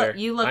understand it you either.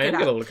 You look it up. I am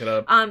going to look it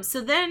up.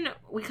 So then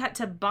we cut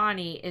to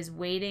Bonnie is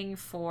waiting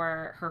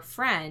for her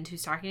friend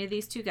who's talking to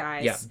these two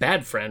guys. Yeah,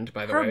 bad friend,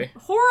 by the her way.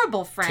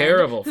 Horrible friend.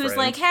 Terrible who's friend.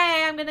 like,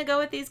 hey, I'm going to go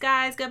with these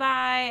guys.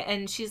 Goodbye.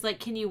 And she's like,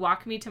 can you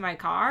walk me to my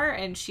car?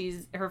 And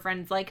her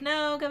friend's like,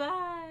 no,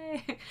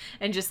 goodbye.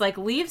 And just like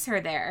leaves her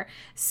there.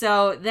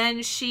 So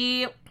then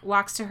she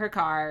walks to her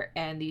car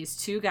and these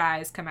two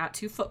guys come out,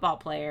 two football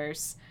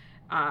players,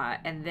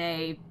 and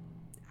they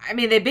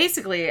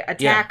basically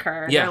attack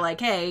her. Yeah. They're like,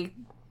 hey,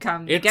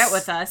 come get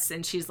with us.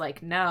 And she's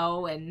like,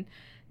 no. And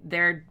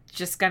they're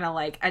just going to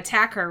like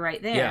attack her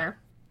right there.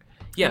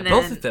 Yeah, And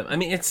both then- of them. I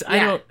mean, I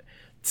don't...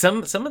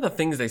 Some of the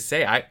things they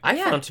say, I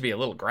found to be a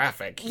little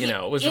graphic. You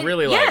know, it was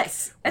really like,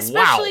 yes,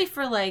 especially wow.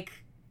 for like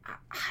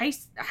high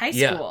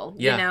Yeah, school.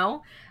 yeah. You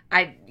know,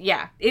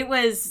 it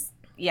was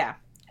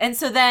And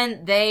so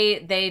then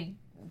they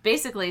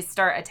basically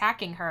start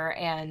attacking her,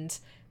 and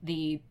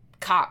the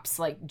cops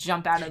like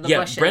jump out of the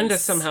bushes. Brenda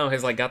somehow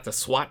has like got the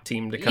SWAT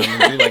team to come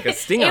and do like a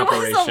sting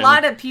operation. It was a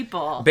lot of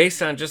people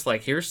based on just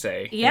like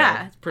hearsay.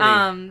 Yeah, you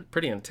know, it's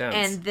pretty intense.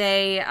 And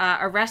they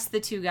arrest the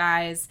two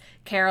guys.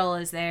 Carol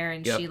is there,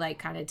 and she like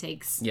kind of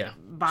takes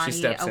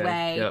Bonnie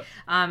away. Yep.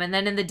 And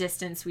then in the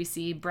distance, we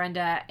see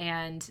Brenda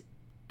and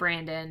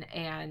Brandon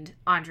and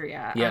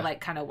Andrea are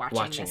like kind of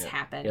watching this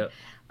happen. Yep.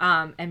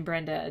 And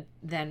Brenda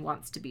then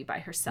wants to be by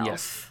herself.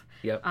 Yes.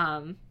 Yep.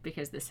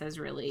 Because this has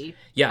really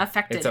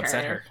affected it's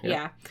upset her. Yep.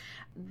 Yeah.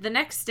 The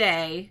next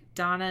day,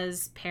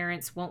 Donna's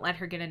parents won't let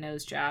her get a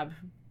nose job.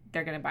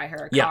 They're going to buy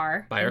her a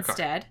car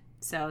instead.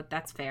 So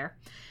that's fair.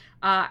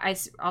 I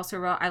also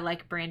wrote, I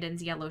like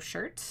Brandon's yellow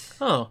shirt.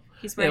 Oh.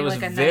 He's wearing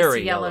like a very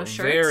nice yellow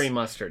shirt. Very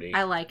mustardy.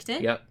 I liked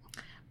it. Yep.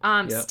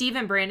 Steve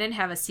and Brandon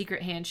have a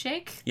secret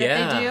handshake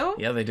that they do.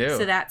 Yeah, they do.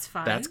 So that's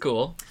fun. That's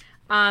cool.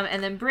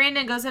 And then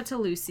Brandon goes up to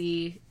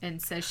Lucy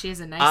and says she has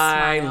a nice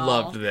I smile.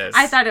 loved this.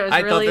 I thought it was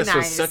really nice. I thought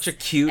this was such a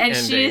cute and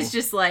ending. she's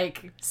just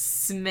like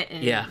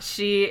smitten. Yeah.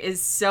 She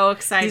is so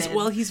excited.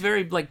 He's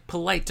very like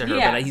polite to her,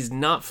 but he's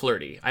not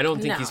flirty. I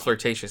don't think he's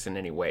flirtatious in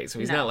any way, so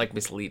he's not like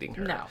misleading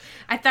her. No.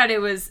 I thought it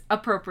was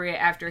appropriate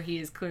after he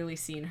has clearly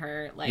seen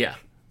her like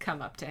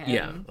come up to him.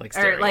 Yeah, like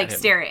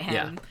stare at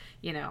him.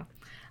 You know.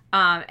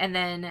 And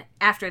then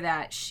after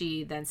that,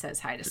 she then says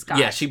hi to Scott.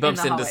 Yeah, she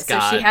bumps into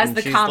Scott. So she has and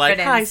the she's confidence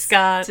like, hi,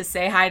 Scott. to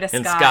say hi to Scott.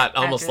 And Scott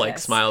almost after like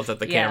this. smiles at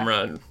the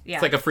camera. And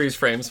It's like a freeze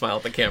frame smile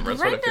at the camera. Is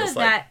what it feels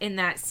like. In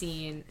that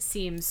scene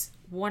seems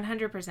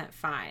 100%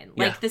 fine.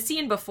 Like the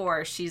scene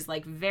before, she's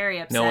like very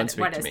upset at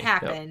what has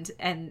happened. Yep.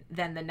 And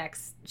then the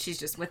next, she's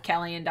just with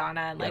Kelly and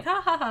Donna and like,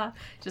 ha ha ha,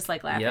 just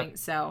like laughing. Yep.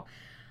 So...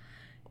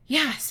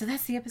 yeah, so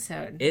that's the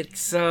episode.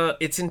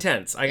 It's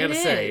intense. I gotta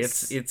say,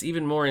 it's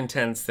even more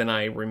intense than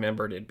I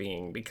remembered it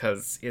being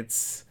because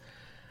it's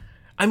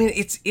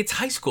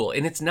high school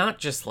and it's not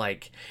just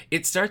like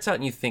it starts out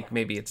and you think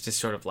maybe it's just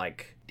sort of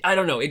like I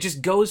don't know. It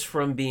just goes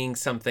from being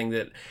something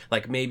that,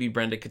 like, maybe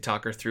Brenda could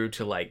talk her through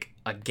to, like,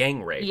 a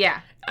gang rape.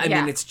 Yeah. I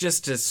mean, it's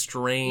just a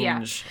strange...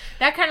 Yeah.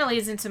 That kind of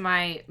leads into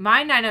my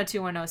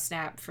 90210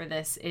 snap for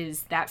this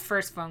is that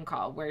first phone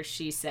call where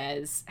she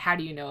says, how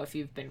do you know if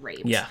you've been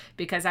raped? Yeah.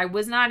 Because I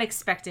was not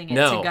expecting it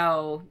to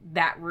go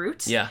that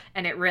route. Yeah.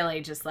 And it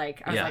really just,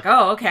 like, I was like,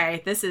 oh,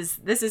 okay, this is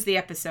the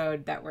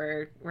episode that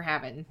we're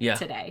having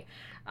today.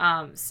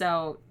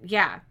 So,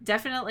 yeah,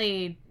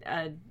 definitely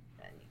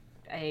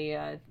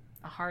a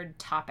hard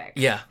topic.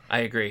 Yeah, I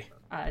agree.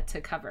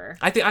 To cover.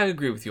 I think I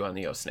agree with you on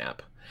the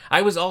snap.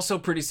 I was also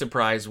pretty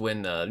surprised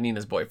when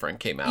Nina's boyfriend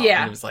came out. Yeah.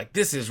 And he was like,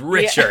 this is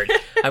Richard.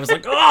 I was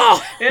like,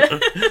 oh,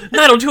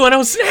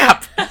 90210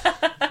 snap.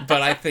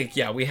 But I think,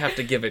 we have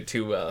to give it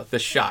to the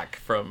shock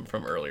from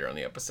earlier on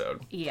the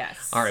episode.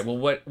 Yes. All right.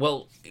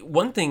 Well,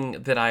 one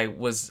thing that I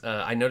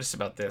noticed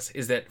about this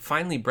is that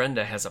finally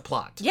Brenda has a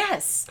plot.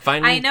 Yes.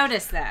 Finally, I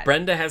noticed that.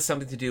 Brenda has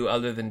something to do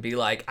other than be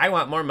like, I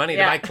want more money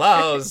to buy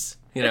clothes.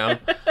 You know,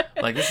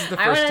 like this is the first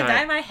time. I want to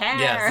dye my hair.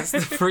 Yes,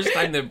 this is the first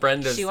time that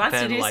Brenda's she wants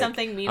been to do like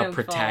something meaningful. A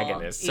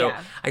protagonist. So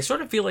I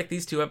sort of feel like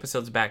these two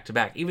episodes back to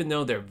back, even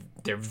though they're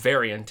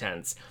very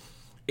intense,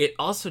 it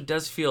also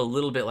does feel a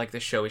little bit like the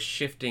show is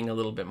shifting a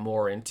little bit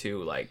more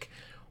into like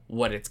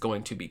what it's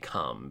going to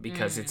become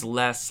because it's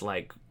less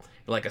like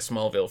a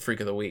Smallville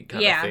Freak of the Week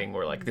kind of thing,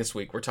 where like this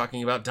week we're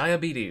talking about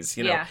diabetes.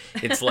 You know,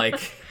 it's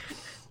like.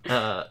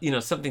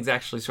 Something's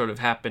actually sort of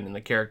happened and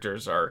the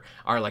characters are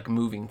like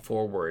moving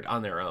forward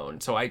on their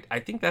own. So I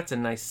think that's a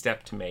nice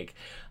step to make.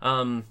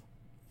 I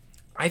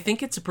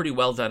think it's a pretty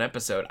well done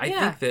episode. I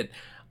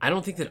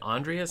don't think that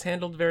Andrea's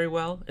handled very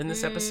well in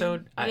this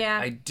episode.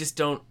 I just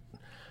don't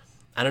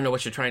know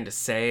what you're trying to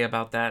say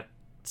about that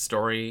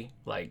story.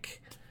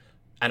 Like,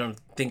 I don't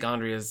think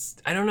Andrea's...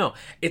 I don't know.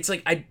 It's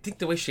like, I think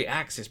the way she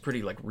acts is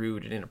pretty, like,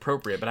 rude and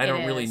inappropriate, but I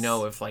don't really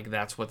know if, like,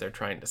 that's what they're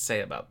trying to say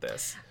about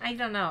this. I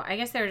don't know. I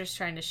guess they were just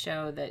trying to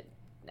show that,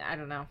 I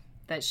don't know,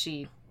 that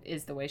she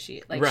is the way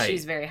she... Like,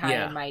 she's very high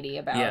and mighty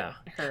about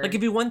her. Like, it'd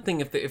be one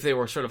thing if they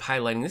were sort of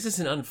highlighting, this is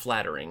an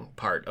unflattering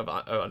part of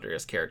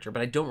Andrea's character,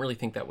 but I don't really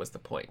think that was the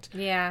point.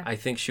 Yeah. I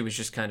think she was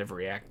just kind of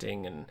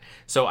reacting, and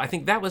so I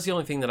think that was the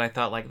only thing that I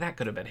thought, like, that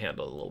could have been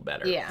handled a little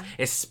better. Yeah.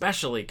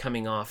 Especially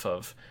coming off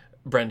of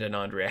Brenda and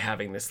Andrea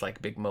having this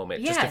like big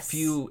moment just a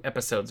few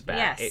episodes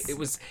back. It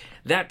was,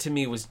 that to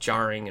me was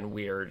jarring and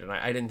weird, and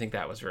I didn't think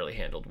that was really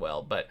handled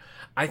well, but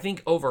I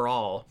think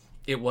overall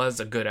it was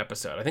a good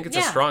episode. I think it's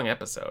a strong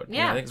episode.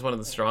 I think it's one of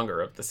the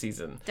stronger of the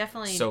season.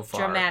 Definitely so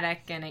far.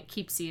 Dramatic, and it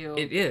keeps you.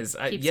 It is.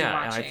 You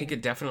I think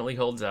it definitely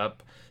holds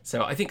up.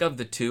 So I think of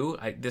the two,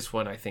 this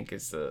one I think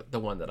is the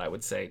one that I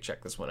would say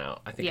check this one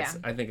out. I think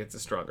it's a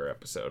stronger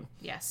episode.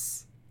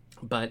 Yes.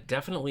 But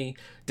definitely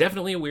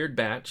a weird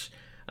batch.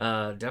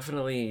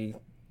 Definitely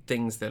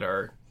things that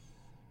are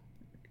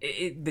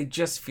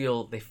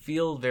they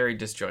feel very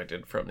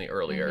disjointed from the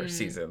earlier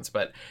seasons,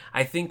 but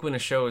I think when a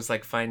show is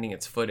like finding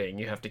its footing,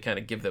 you have to kind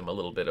of give them a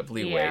little bit of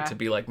leeway to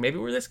be like, maybe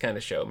we're this kind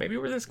of show, maybe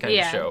we're this kind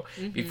of show,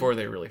 before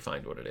they really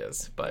find what it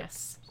is. But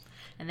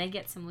and they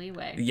get some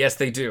leeway. Yes,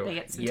 they do. They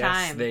get some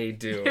time. Yes, they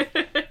do.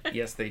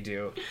 Yes, they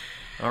do.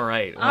 All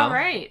right.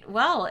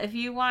 Well, if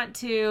you want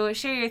to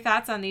share your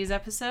thoughts on these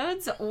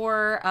episodes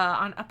or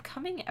on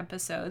upcoming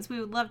episodes, we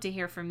would love to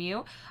hear from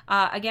you.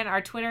 Again, our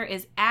Twitter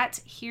is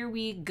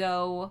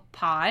 @HereWeGoPod,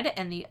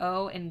 and the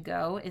O in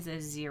go is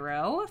a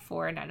 0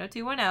 for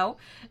 90210.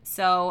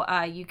 So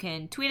you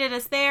can tweet at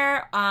us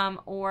there,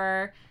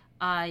 or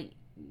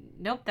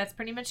nope, that's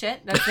pretty much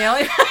it. That's the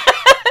only.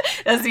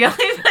 That's the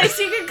only place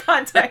you can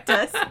contact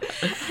us.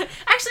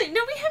 Actually,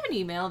 no, we have an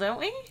email, don't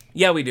we?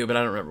 Yeah, we do, but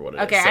I don't remember what it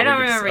is. Okay, so I don't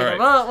remember either.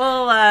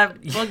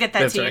 Right. We'll get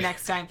that to you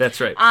next time.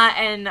 That's right.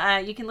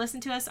 And you can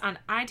listen to us on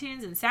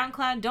iTunes and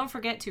SoundCloud. Don't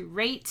forget to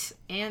rate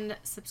and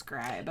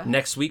subscribe.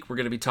 Next week, we're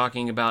going to be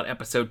talking about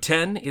episode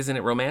 10, Isn't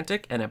It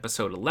Romantic? And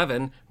episode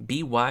 11,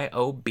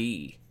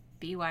 BYOB.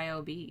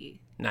 BYOB.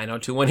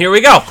 9021, here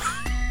we go.